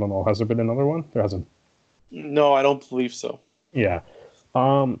head. I don't know. Has there been another one? There hasn't. No, I don't believe so. Yeah.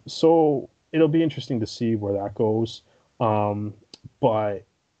 So it'll be interesting to see where that goes. But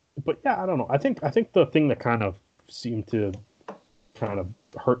yeah, I don't know. I think the thing that kind of seemed to kind of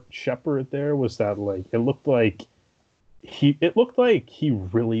hurt Shepard there was that like it looked like he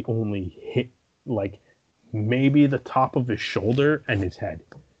really only hit like maybe the top of his shoulder and his head,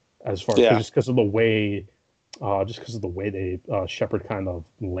 as far as just because of the way just because of the way they Shepard kind of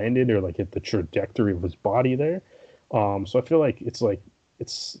landed or like hit the trajectory of his body there. So I feel like it's I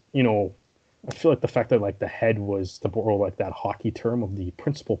feel like the fact that like the head was, to borrow like that hockey term, of the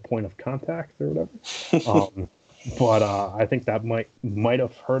principal point of contact or whatever. Um, but I think that might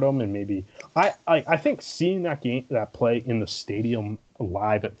have hurt him, and maybe I think seeing that play in the stadium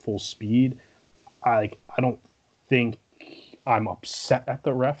live at full speed, I don't think I'm upset at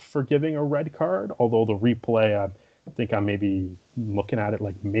the ref for giving a red card. Although the replay, I think I'm maybe looking at it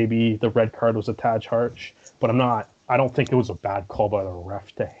like maybe the red card was a tad harsh, but I'm not. I don't think it was a bad call by the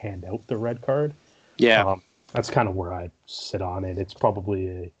ref to hand out the red card. Yeah. That's kind of where I sit on it. It's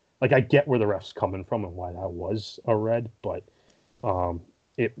probably I get where the ref's coming from and why that was a red, but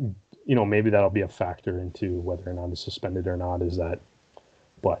it maybe that'll be a factor into whether or not it's suspended or not.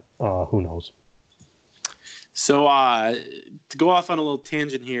 But who knows? So to go off on a little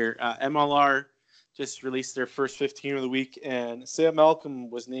tangent here, MLR just released their first 15 of the week, and Sam Malcolm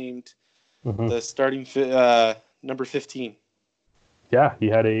was named the starting number 15. Yeah, he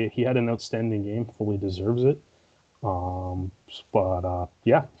had an outstanding game. Fully deserves it. But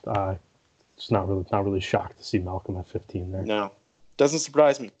it's not really shocked to see Malcolm at 15 there. No, doesn't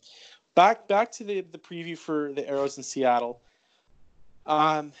surprise me. Back to the preview for the Arrows in Seattle.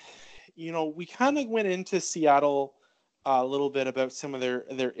 We kind of went into Seattle a little bit about some of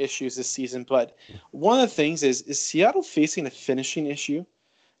their issues this season, but one of the things is Seattle facing a finishing issue.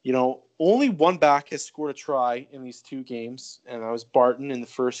 Only one back has scored a try in these two games, and that was Barton in the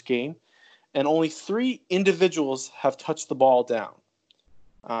first game, and only 3 individuals have touched the ball down.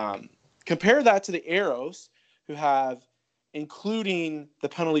 Compare that to the Arrows, who have, including the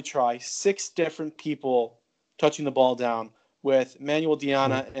penalty try, 6 different people touching the ball down, with Manuel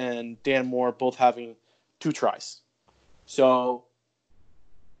Diana and Dan Moore both having 2 tries. So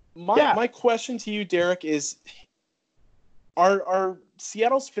my question to you, Derek, is are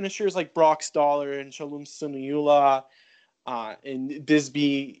Seattle's finishers like Brock Stoller and Shalom Suniula and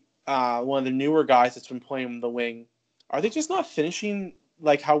Bisbee, one of the newer guys that's been playing the wing, are they just not finishing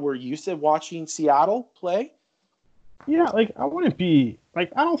like how we're used to watching Seattle play? Yeah, I wouldn't be I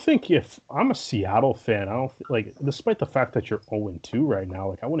don't think, if I'm a Seattle fan, I don't despite the fact that you're 0-2 right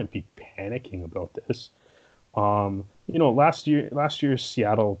now, I wouldn't be panicking about this. Last year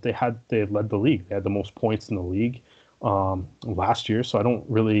Seattle, they had led the league. They had the most points in the league last year, so I don't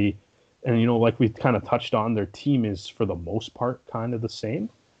really, and like we kind of touched on, their team is for the most part kind of the same.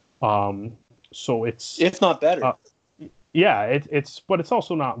 So it's not better. But it's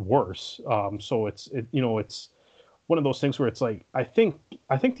also not worse. So it's one of those things where it's I think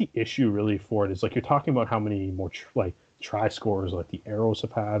the issue really for it is you're talking about how many more try scorers the Arrows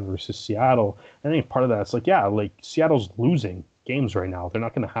have had versus Seattle. I think part of that's Seattle's losing games right now. They're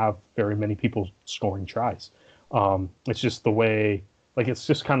not going to have very many people scoring tries. It's just the way, it's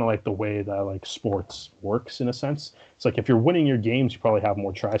just kind of the way that sports works in a sense. It's if you're winning your games, you probably have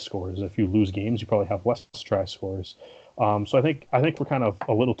more try scorers. If you lose games, you probably have less try scorers. So I think we're kind of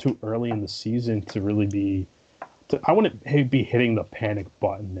a little too early in the season to really be. I wouldn't be hitting the panic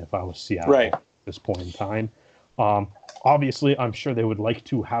button if I was Seattle at this point in time. Obviously, I'm sure they would like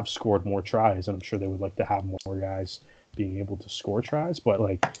to have scored more tries, and I'm sure they would like to have more guys being able to score tries. But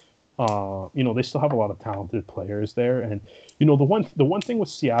they still have a lot of talented players there. And the one thing with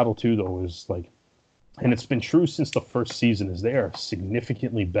Seattle too, though, is and it's been true since the first season, is they are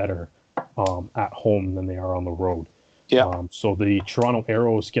significantly better at home than they are on the road. Yeah. So the Toronto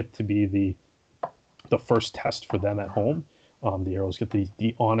Arrows get to be the first test for them at home. The Arrows get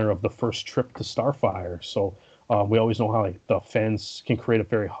the honor of the first trip to Starfire. So we always know how the fans can create a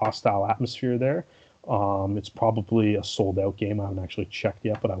very hostile atmosphere there. It's probably a sold-out game. I haven't actually checked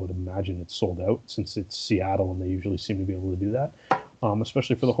yet, but I would imagine it's sold out since it's Seattle and they usually seem to be able to do that,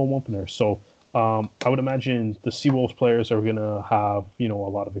 especially for the home opener. So I would imagine the Seawolves players are going to have a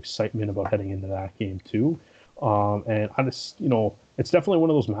lot of excitement about heading into that game too. And I just it's definitely one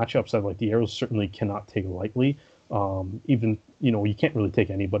of those matchups that the Arrows certainly cannot take lightly. Even you can't really take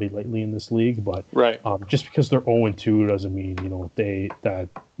anybody lightly in this league, but just because they're 0-2 doesn't mean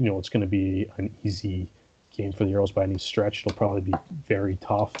it's going to be an easy game for the Arrows by any stretch. It'll probably be very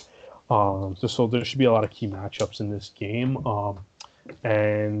tough. So there should be a lot of key matchups in this game,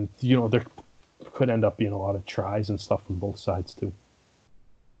 and there could end up being a lot of tries and stuff from both sides too.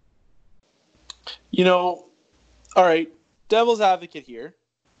 All right, devil's advocate here.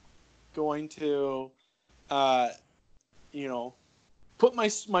 Going to, put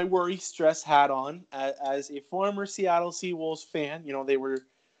my worry stress hat on as a former Seattle Seawolves fan. They were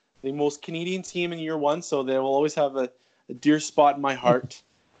the most Canadian team in year one, so they will always have a dear spot in my heart.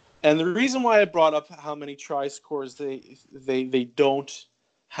 And the reason why I brought up how many try scores they don't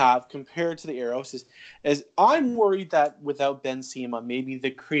have compared to the Arrows is I'm worried that without Ben Sema, maybe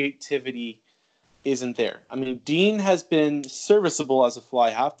the creativity isn't there. I mean, Dean has been serviceable as a fly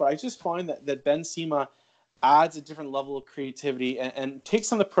half, but I just find that Ben Sema adds a different level of creativity and takes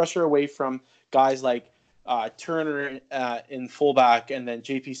some of the pressure away from guys like Turner in fullback and then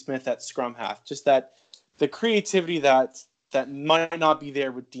JP Smith at scrum half. Just that the creativity that might not be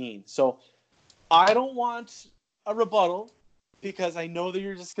there with Dean. So I don't want a rebuttal because I know that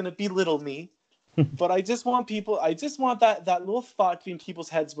you're just going to belittle me. But I just want that little thought to be in people's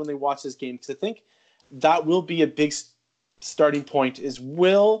heads when they watch this game, because I think that will be a big starting point is,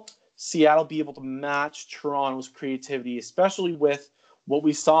 will Seattle be able to match Toronto's creativity, especially with what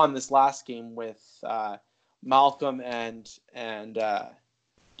we saw in this last game with Malcolm and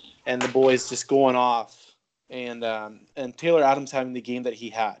the boys just going off, and Taylor Adams having the game that he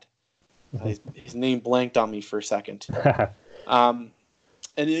had. His name blanked on me for a second.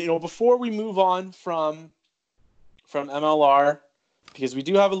 And before we move on from MLR, because we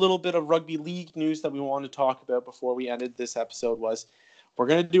do have a little bit of rugby league news that we want to talk about before we ended this episode, was we're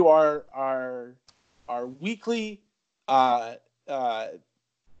going to do our weekly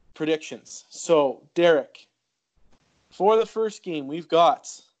predictions. So, Derek, for the first game, we've got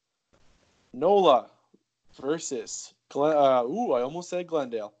NOLA versus I almost said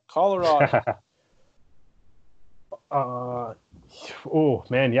Glendale, Colorado. Oh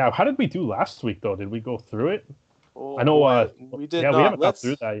man, yeah. How did we do last week though? Did we go through it? Oh, I know. We did yeah, not. we haven't got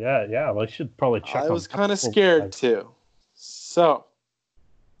through that yet. Yeah, well, I should probably check. I was kind of scared too. So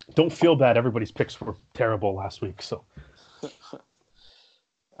don't feel bad. Everybody's picks were terrible last week. So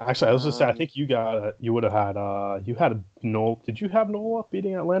actually, I was just say I think you would have had you had Nola. Did you have Nola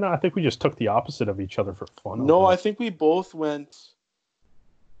beating Atlanta? I think we just took the opposite of each other for fun. No, I think we both went.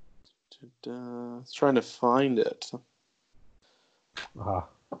 Trying to find it.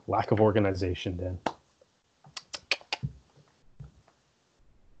 Lack of organization, Dan.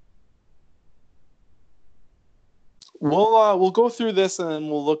 We'll go through this and then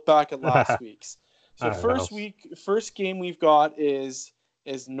we'll look back at last week's. So first game we've got is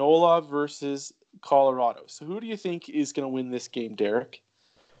NOLA versus Colorado. So who do you think is going to win this game, Derek?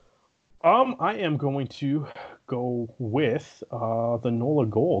 I am going to go with the NOLA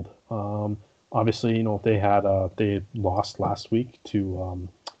Gold. Obviously, they lost last week to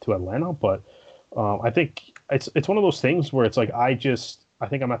Atlanta, but I think it's one of those things where it's like I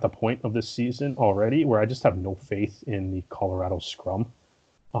think I'm at the point of this season already where I just have no faith in the Colorado scrum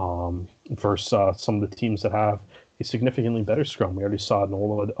versus some of the teams that have a significantly better scrum. We already saw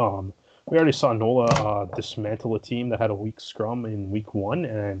NOLA. Dismantle a team that had a weak scrum in week 1,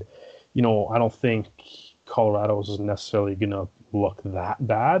 and I don't think Colorado is necessarily going to look that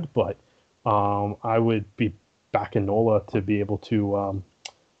bad, but I would be backing NOLA to be able to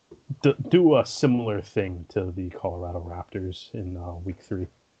do a similar thing to the Colorado Raptors in week 3.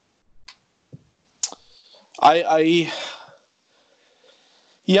 I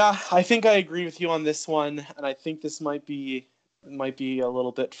think I agree with you on this one, and I think this might be a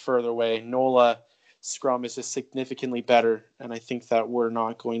little bit further away. NOLA scrum is just significantly better, and I think that we're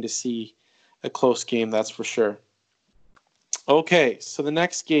not going to see a close game, that's for sure. Okay, so the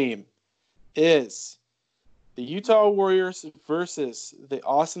next game is the Utah Warriors versus the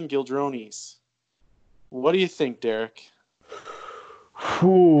Austin Gildronis. What do you think, Derek?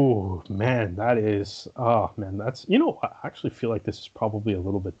 Ooh, man, that's, I actually feel like this is probably a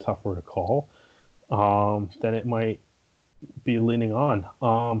little bit tougher to call than it might be leaning on.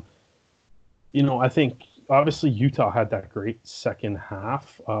 I think obviously Utah had that great second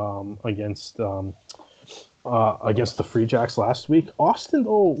half against the Free Jacks last week. Austin,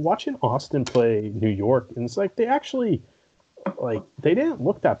 though, watching Austin play New York, and it's like they actually they didn't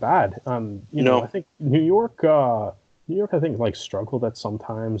look that bad. I think New York, I think struggled at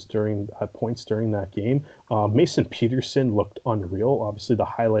sometimes at points during that game. Mason Peterson looked unreal. Obviously, the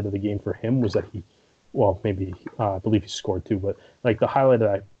highlight of the game for him was that I believe he scored too, but the highlight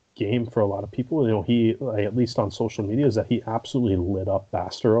of that game for a lot of people, he at least on social media, is that he absolutely lit up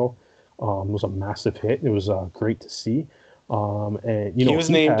Bastereau. It was a massive hit. It was great to see. And he was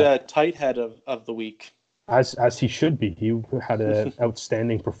named tight head of the week, as he should be. He had an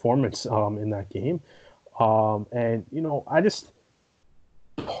outstanding performance in that game. And I just,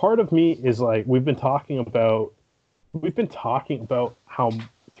 part of me is we've been talking about how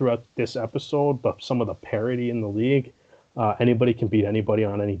throughout this episode some of the parity in the league. Anybody can beat anybody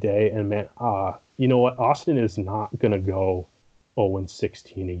on any day, and man, you know what? Austin is not gonna go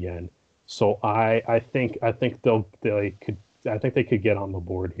 0-16 again. So I think they could I think they could get on the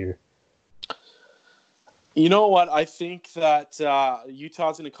board here. You know what? I think that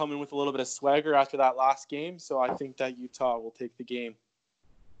Utah's going to come in with a little bit of swagger after that last game, so I think that Utah will take the game.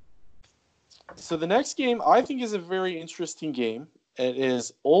 So the next game I think is a very interesting game. It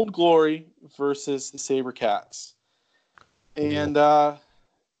is Old Glory versus the SaberCats. And I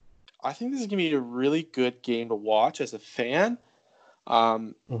think this is going to be a really good game to watch as a fan.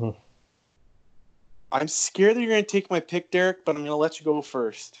 I'm scared that you're going to take my pick, Derek, but I'm going to let you go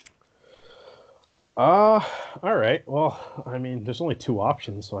first. All right. Well, I mean, there's only two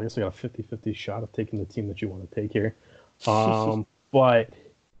options, so I guess I got a 50-50 shot of taking the team that you want to take here. But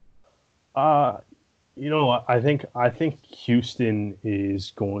you know what? I think Houston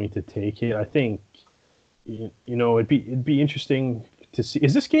is going to take it. I think it'd be interesting to see.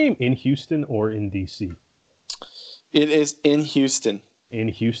 Is this game in Houston or in DC? It is in Houston. In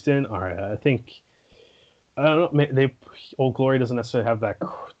Houston. All right. I don't know. Old Glory doesn't necessarily have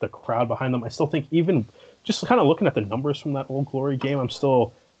the crowd behind them. I still think, even just kind of looking at the numbers from that Old Glory game, I'm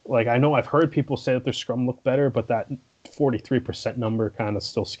still like, I know I've heard people say that their scrum looked better, but that 43% number kind of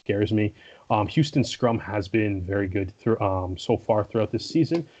still scares me. Houston's scrum has been very good so far throughout this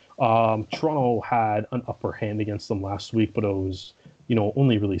season. Toronto had an upper hand against them last week, but it was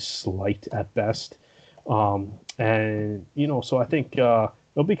only really slight at best. So I think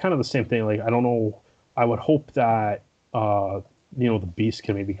it'll be kind of the same thing. Like, I don't know. I would hope that the Beast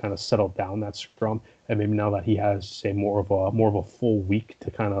can maybe kind of settle down that scrum, and maybe now that he has, say, more of a full week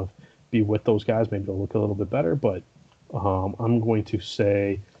to kind of be with those guys, maybe they'll look a little bit better. But I'm going to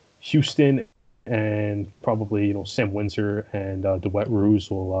say Houston, and probably Sam Windsor and DeWitt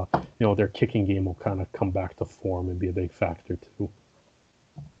Ruse will their kicking game will kind of come back to form and be a big factor too.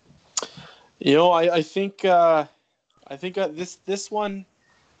 I think this one,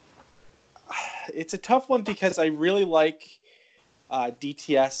 it's a tough one because I really like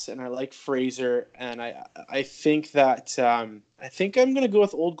DTS and I like Fraser, and I think that I think I'm going to go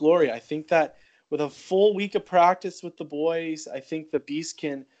with Old Glory. I think that with a full week of practice with the boys, I think the Beast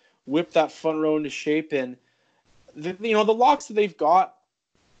can whip that front row into shape. And the locks that they've got,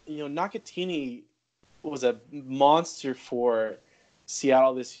 Nakatini was a monster for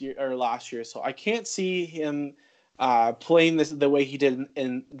Seattle this year or last year, so I can't see him playing this the way he did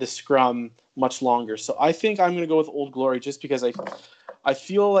in the scrum much longer. So I think I'm going to go with Old Glory just because I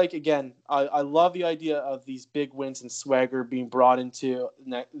feel like, again, I love the idea of these big wins and swagger being brought into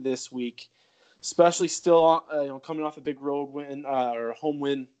this week, especially still coming off a big road win or home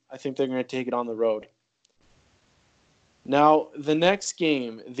win. I think they're going to take it on the road. Now, the next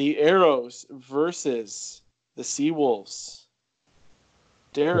game, the Arrows versus the Seawolves.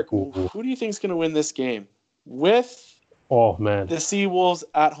 Derek, who do you think is going to win this game? With the Seawolves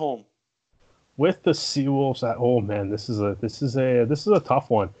at home. With the Seawolves at home, man, this is a tough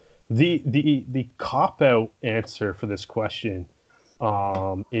one. The cop-out answer for this question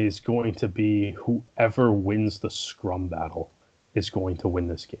is going to be whoever wins the scrum battle is going to win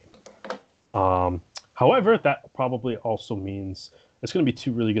this game. However, that probably also means it's going to be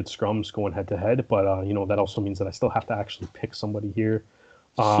two really good scrums going head to head, but that also means that I still have to actually pick somebody here.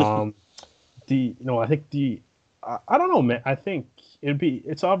 I don't know, man. I think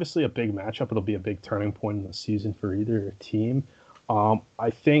it's obviously a big matchup. It'll be a big turning point in the season for either team. I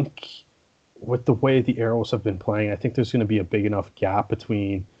think with the way the Arrows have been playing, I think there's going to be a big enough gap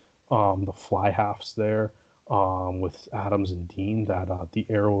between the fly halves there with Adams and Dean that the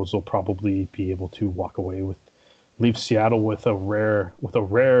Arrows will probably be able to leave Seattle with a rare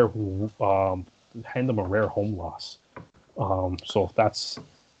hand them a rare home loss. So that's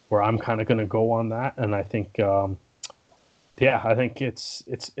where I'm kind of going to go on that, and I think, I think it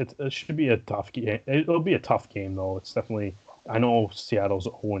should be a tough game. It'll be a tough game though. It's definitely, I know Seattle's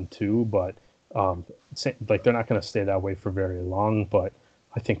 0-2, but they're not going to stay that way for very long. But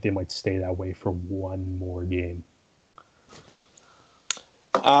I think they might stay that way for one more game.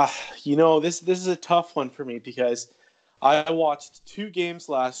 This is a tough one for me because I watched 2 games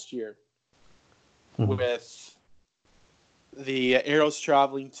last year with the Arrows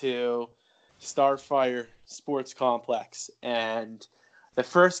traveling to Starfire Sports Complex, and the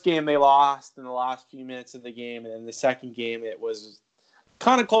first game they lost in the last few minutes of the game, and then the second game it was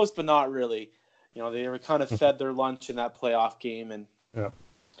kind of close but not really. They were kind of fed their lunch in that playoff game, and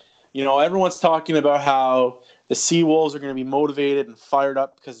everyone's talking about how the Seawolves are going to be motivated and fired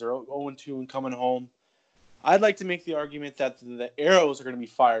up because they're 0-2 and coming home. I'd like to make the argument that the Arrows are going to be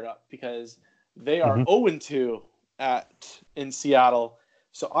fired up because they are 0-2 in Seattle.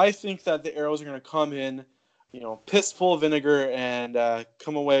 So I think that the Arrows are going to come in, piss full of vinegar and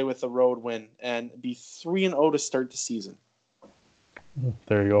come away with a road win and be 3-0 to start the season.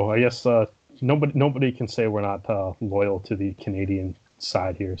 There you go. I guess nobody can say we're not loyal to the Canadian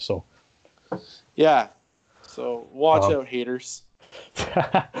side here. So, Yeah. So watch um, out, haters.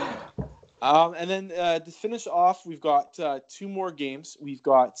 And then to finish off, we've got two more games. We've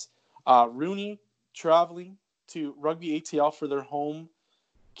got Rooney traveling to Rugby ATL for their home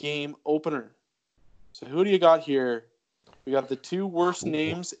game opener. So who do you got here? We got the two worst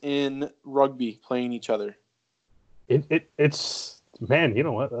names in rugby playing each other. it's man, you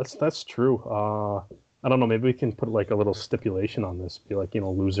know what? That's true. I don't know. Maybe we can put like a little stipulation on this. Be like,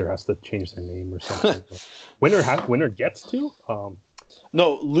 loser has to change their name or something. Winner gets to.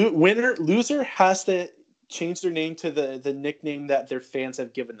 No, loser has to change their name to the nickname that their fans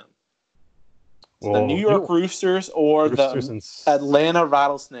have given them. So the New York Roosters or Roosters the and Atlanta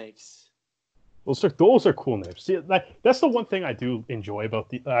Rattlesnakes. those are cool names. See, that's the one thing I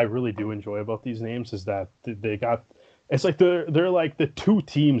really do enjoy about these names is that they got. It's like they're like the two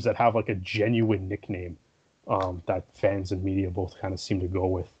teams that have like a genuine nickname that fans and media both kind of seem to go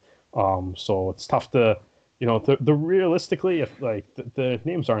with. So it's tough to, the realistically, if like the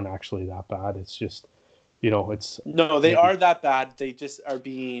names aren't actually that bad. It's just, it's No, they are that bad. They just are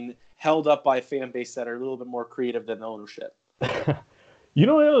being held up by a fan base that are a little bit more creative than the ownership. It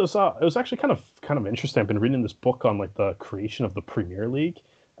was actually kind of interesting. I've been reading this book on like the creation of the Premier League,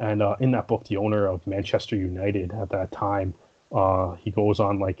 and in that book, the owner of Manchester United at that time, he goes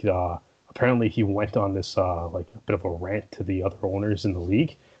on like apparently he went on this like a bit of a rant to the other owners in the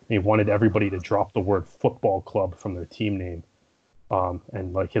league. And he wanted everybody to drop the word football club from their team name,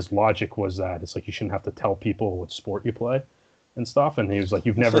 and like his logic was that it's like you shouldn't have to tell people what sport you play and stuff. And he was like,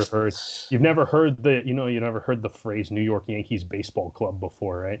 you've never heard you never heard the phrase New York Yankees baseball club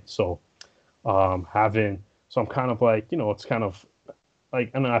before, right? So I'm kind of like, it's kind of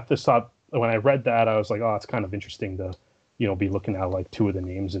like, and I just thought when I read that, I was like, oh, it's kind of interesting to, be looking at like two of the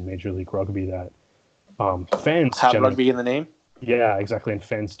names in Major League Rugby that fans have rugby in the name. Yeah, exactly. And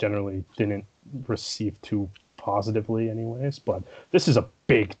fans generally didn't receive too positively anyways, but this is a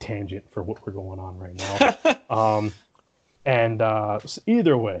big tangent for what we're going on right now. And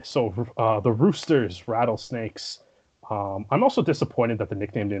either way, so the Roosters, Rattlesnakes. I'm also disappointed that the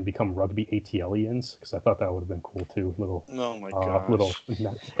nickname didn't become Rugby ATLians because I thought that would have been cool too. Oh my gosh! Little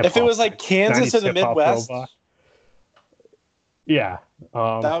if it was like Kansas or the Midwest, throwback. Yeah,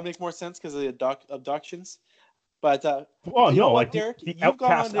 that would make more sense because of the abductions. But Derek, the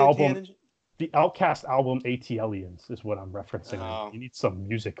Outcast album. The Outcast album ATLians is what I'm referencing. Oh. You need some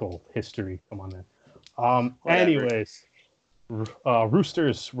musical history. Come on, man. Anyways.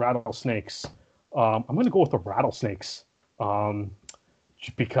 Roosters, Rattlesnakes. I'm going to go with the Rattlesnakes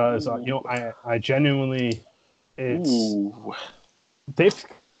because I genuinely they've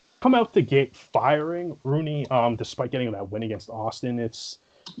come out the gate firing Rooney. Despite getting that win against Austin, it's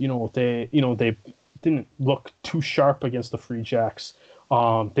they didn't look too sharp against the Free Jacks.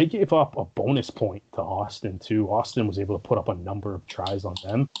 They gave up a bonus point to Austin too. Austin was able to put up a number of tries on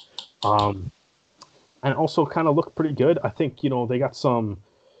them. And also kind of looked pretty good. I think, they got some,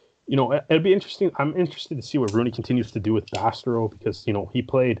 it'd be interesting. I'm interested to see what Rooney continues to do with Bastareaud because, he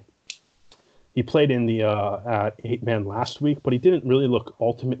played in the at 8-man last week, but he didn't really look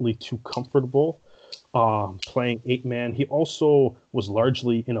ultimately too comfortable playing 8-man. He also was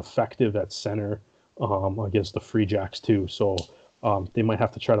largely ineffective at center against the Free Jacks too. So they might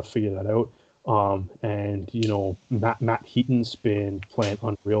have to try to figure that out. And, Matt Heaton's been playing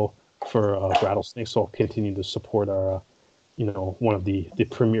unreal for Rattlesnakes, so I'll continue to support our, one of the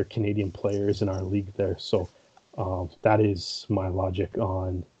premier Canadian players in our league there. So that is my logic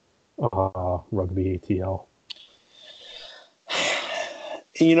on Rugby ATL.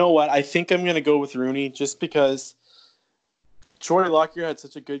 You know what? I think I'm going to go with Rooney just because Troy Lockyer had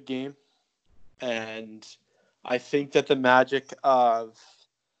such a good game, and I think that the magic of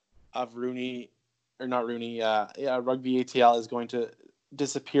Rooney, or not Rooney, Rugby ATL is going to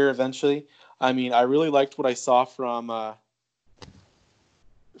disappear eventually. I mean, I really liked what I saw from the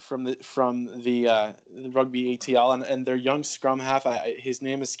Rugby ATL and their young scrum half. His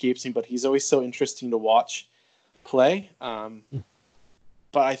name escapes me, but he's always so interesting to watch play. But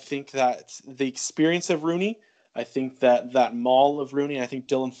I think that the experience of Rooney, I think that maul of Rooney, I think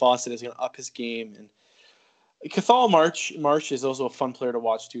Dylan Fawcett is going to up his game, and Cathal Marsh is also a fun player to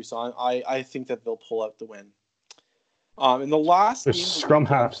watch too. So I think that they'll pull out the win. In the last game, scrum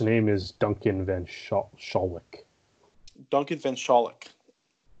half's name is Duncan Van Schalwick. Duncan Van Schalwick.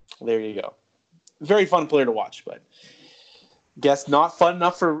 There you go. Very fun player to watch, but guess not fun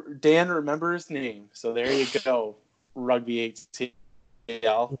enough for Dan to remember his name. So there you go. Rugby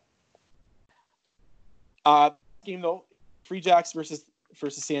ATL. Game though, Free Jacks versus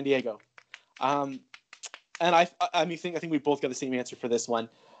San Diego. And I think we both got the same answer for this one.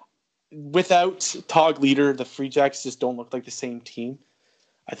 Without Tog Leader, the Free Jacks just don't look like the same team.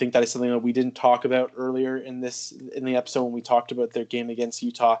 I think that is something that we didn't talk about earlier in the episode when we talked about their game against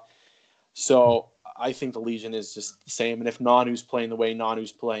Utah. So I think the Legion is just the same. And if Nanu's playing the way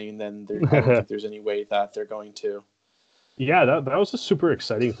Nanu's playing, then I don't think there's any way that they're going to. Yeah, that was a super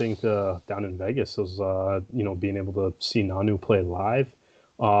exciting thing down in Vegas. Was being able to see Nanu play live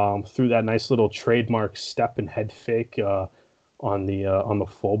through that nice little trademark step and head fake on the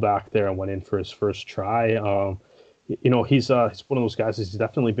fullback there and went in for his first try. He's one of those guys. He's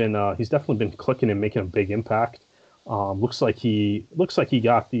definitely been clicking and making a big impact. Looks like he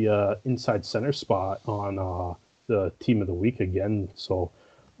got the inside center spot on the team of the week again. So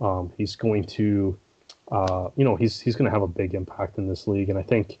he's going to he's going to have a big impact in this league. And I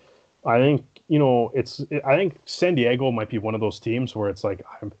think San Diego might be one of those teams where it's like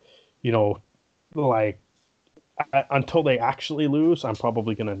until they actually lose, I'm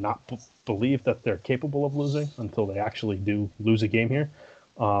probably going to not believe that they're capable of losing until they actually do lose a game here.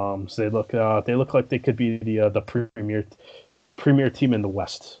 So they look like they could be the premier team in the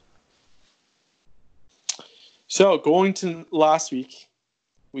West. So going to last week,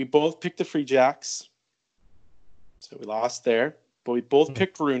 we both picked the Free Jacks. So we lost there, but we both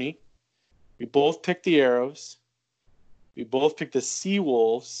picked Rooney. We both picked the Arrows. We both picked the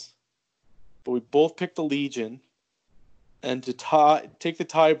Seawolves, but we both picked the Legion. And to take the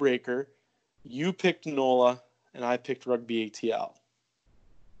tiebreaker, you picked NOLA and I picked Rugby ATL.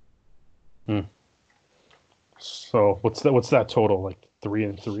 So what's that total? Like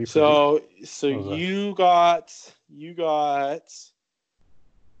 3-3? So you got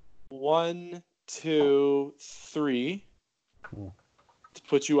 1, 2, 3 to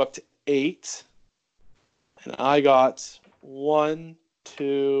put you up to 8, and I got 1,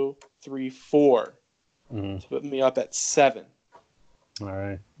 2, 3, 4 to put me up at 7. All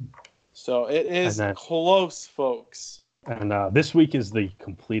right. So it is close, folks. And this week is the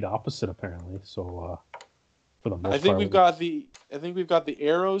complete opposite, apparently. So for the most part, I think we've got the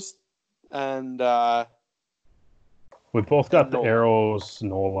Arrows, and we both got the Arrows,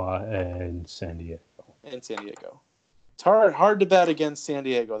 NOLA, and San Diego. It's hard to bet against San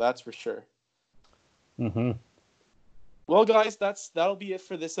Diego, that's for sure. Mm-hmm. Well, guys, that'll be it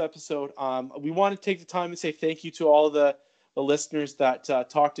for this episode. We want to take the time to say thank you to all the listeners that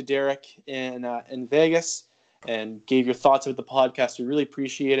talked to Derek in Vegas and gave your thoughts about the podcast. We really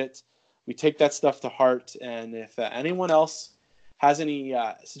appreciate it. We take that stuff to heart. And if anyone else has any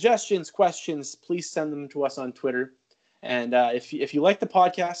suggestions, questions, please send them to us on Twitter. And if you like the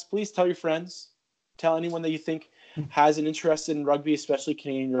podcast, please tell your friends. Tell anyone that you think has an interest in rugby, especially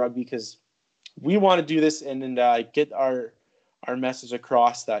Canadian rugby, because we want to do this and get our message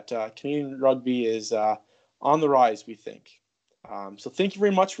across that Canadian rugby is on the rise, we think. So thank you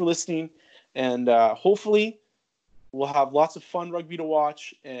very much for listening. And hopefully we'll have lots of fun rugby to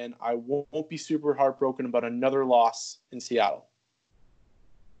watch. And I won't be super heartbroken about another loss in Seattle.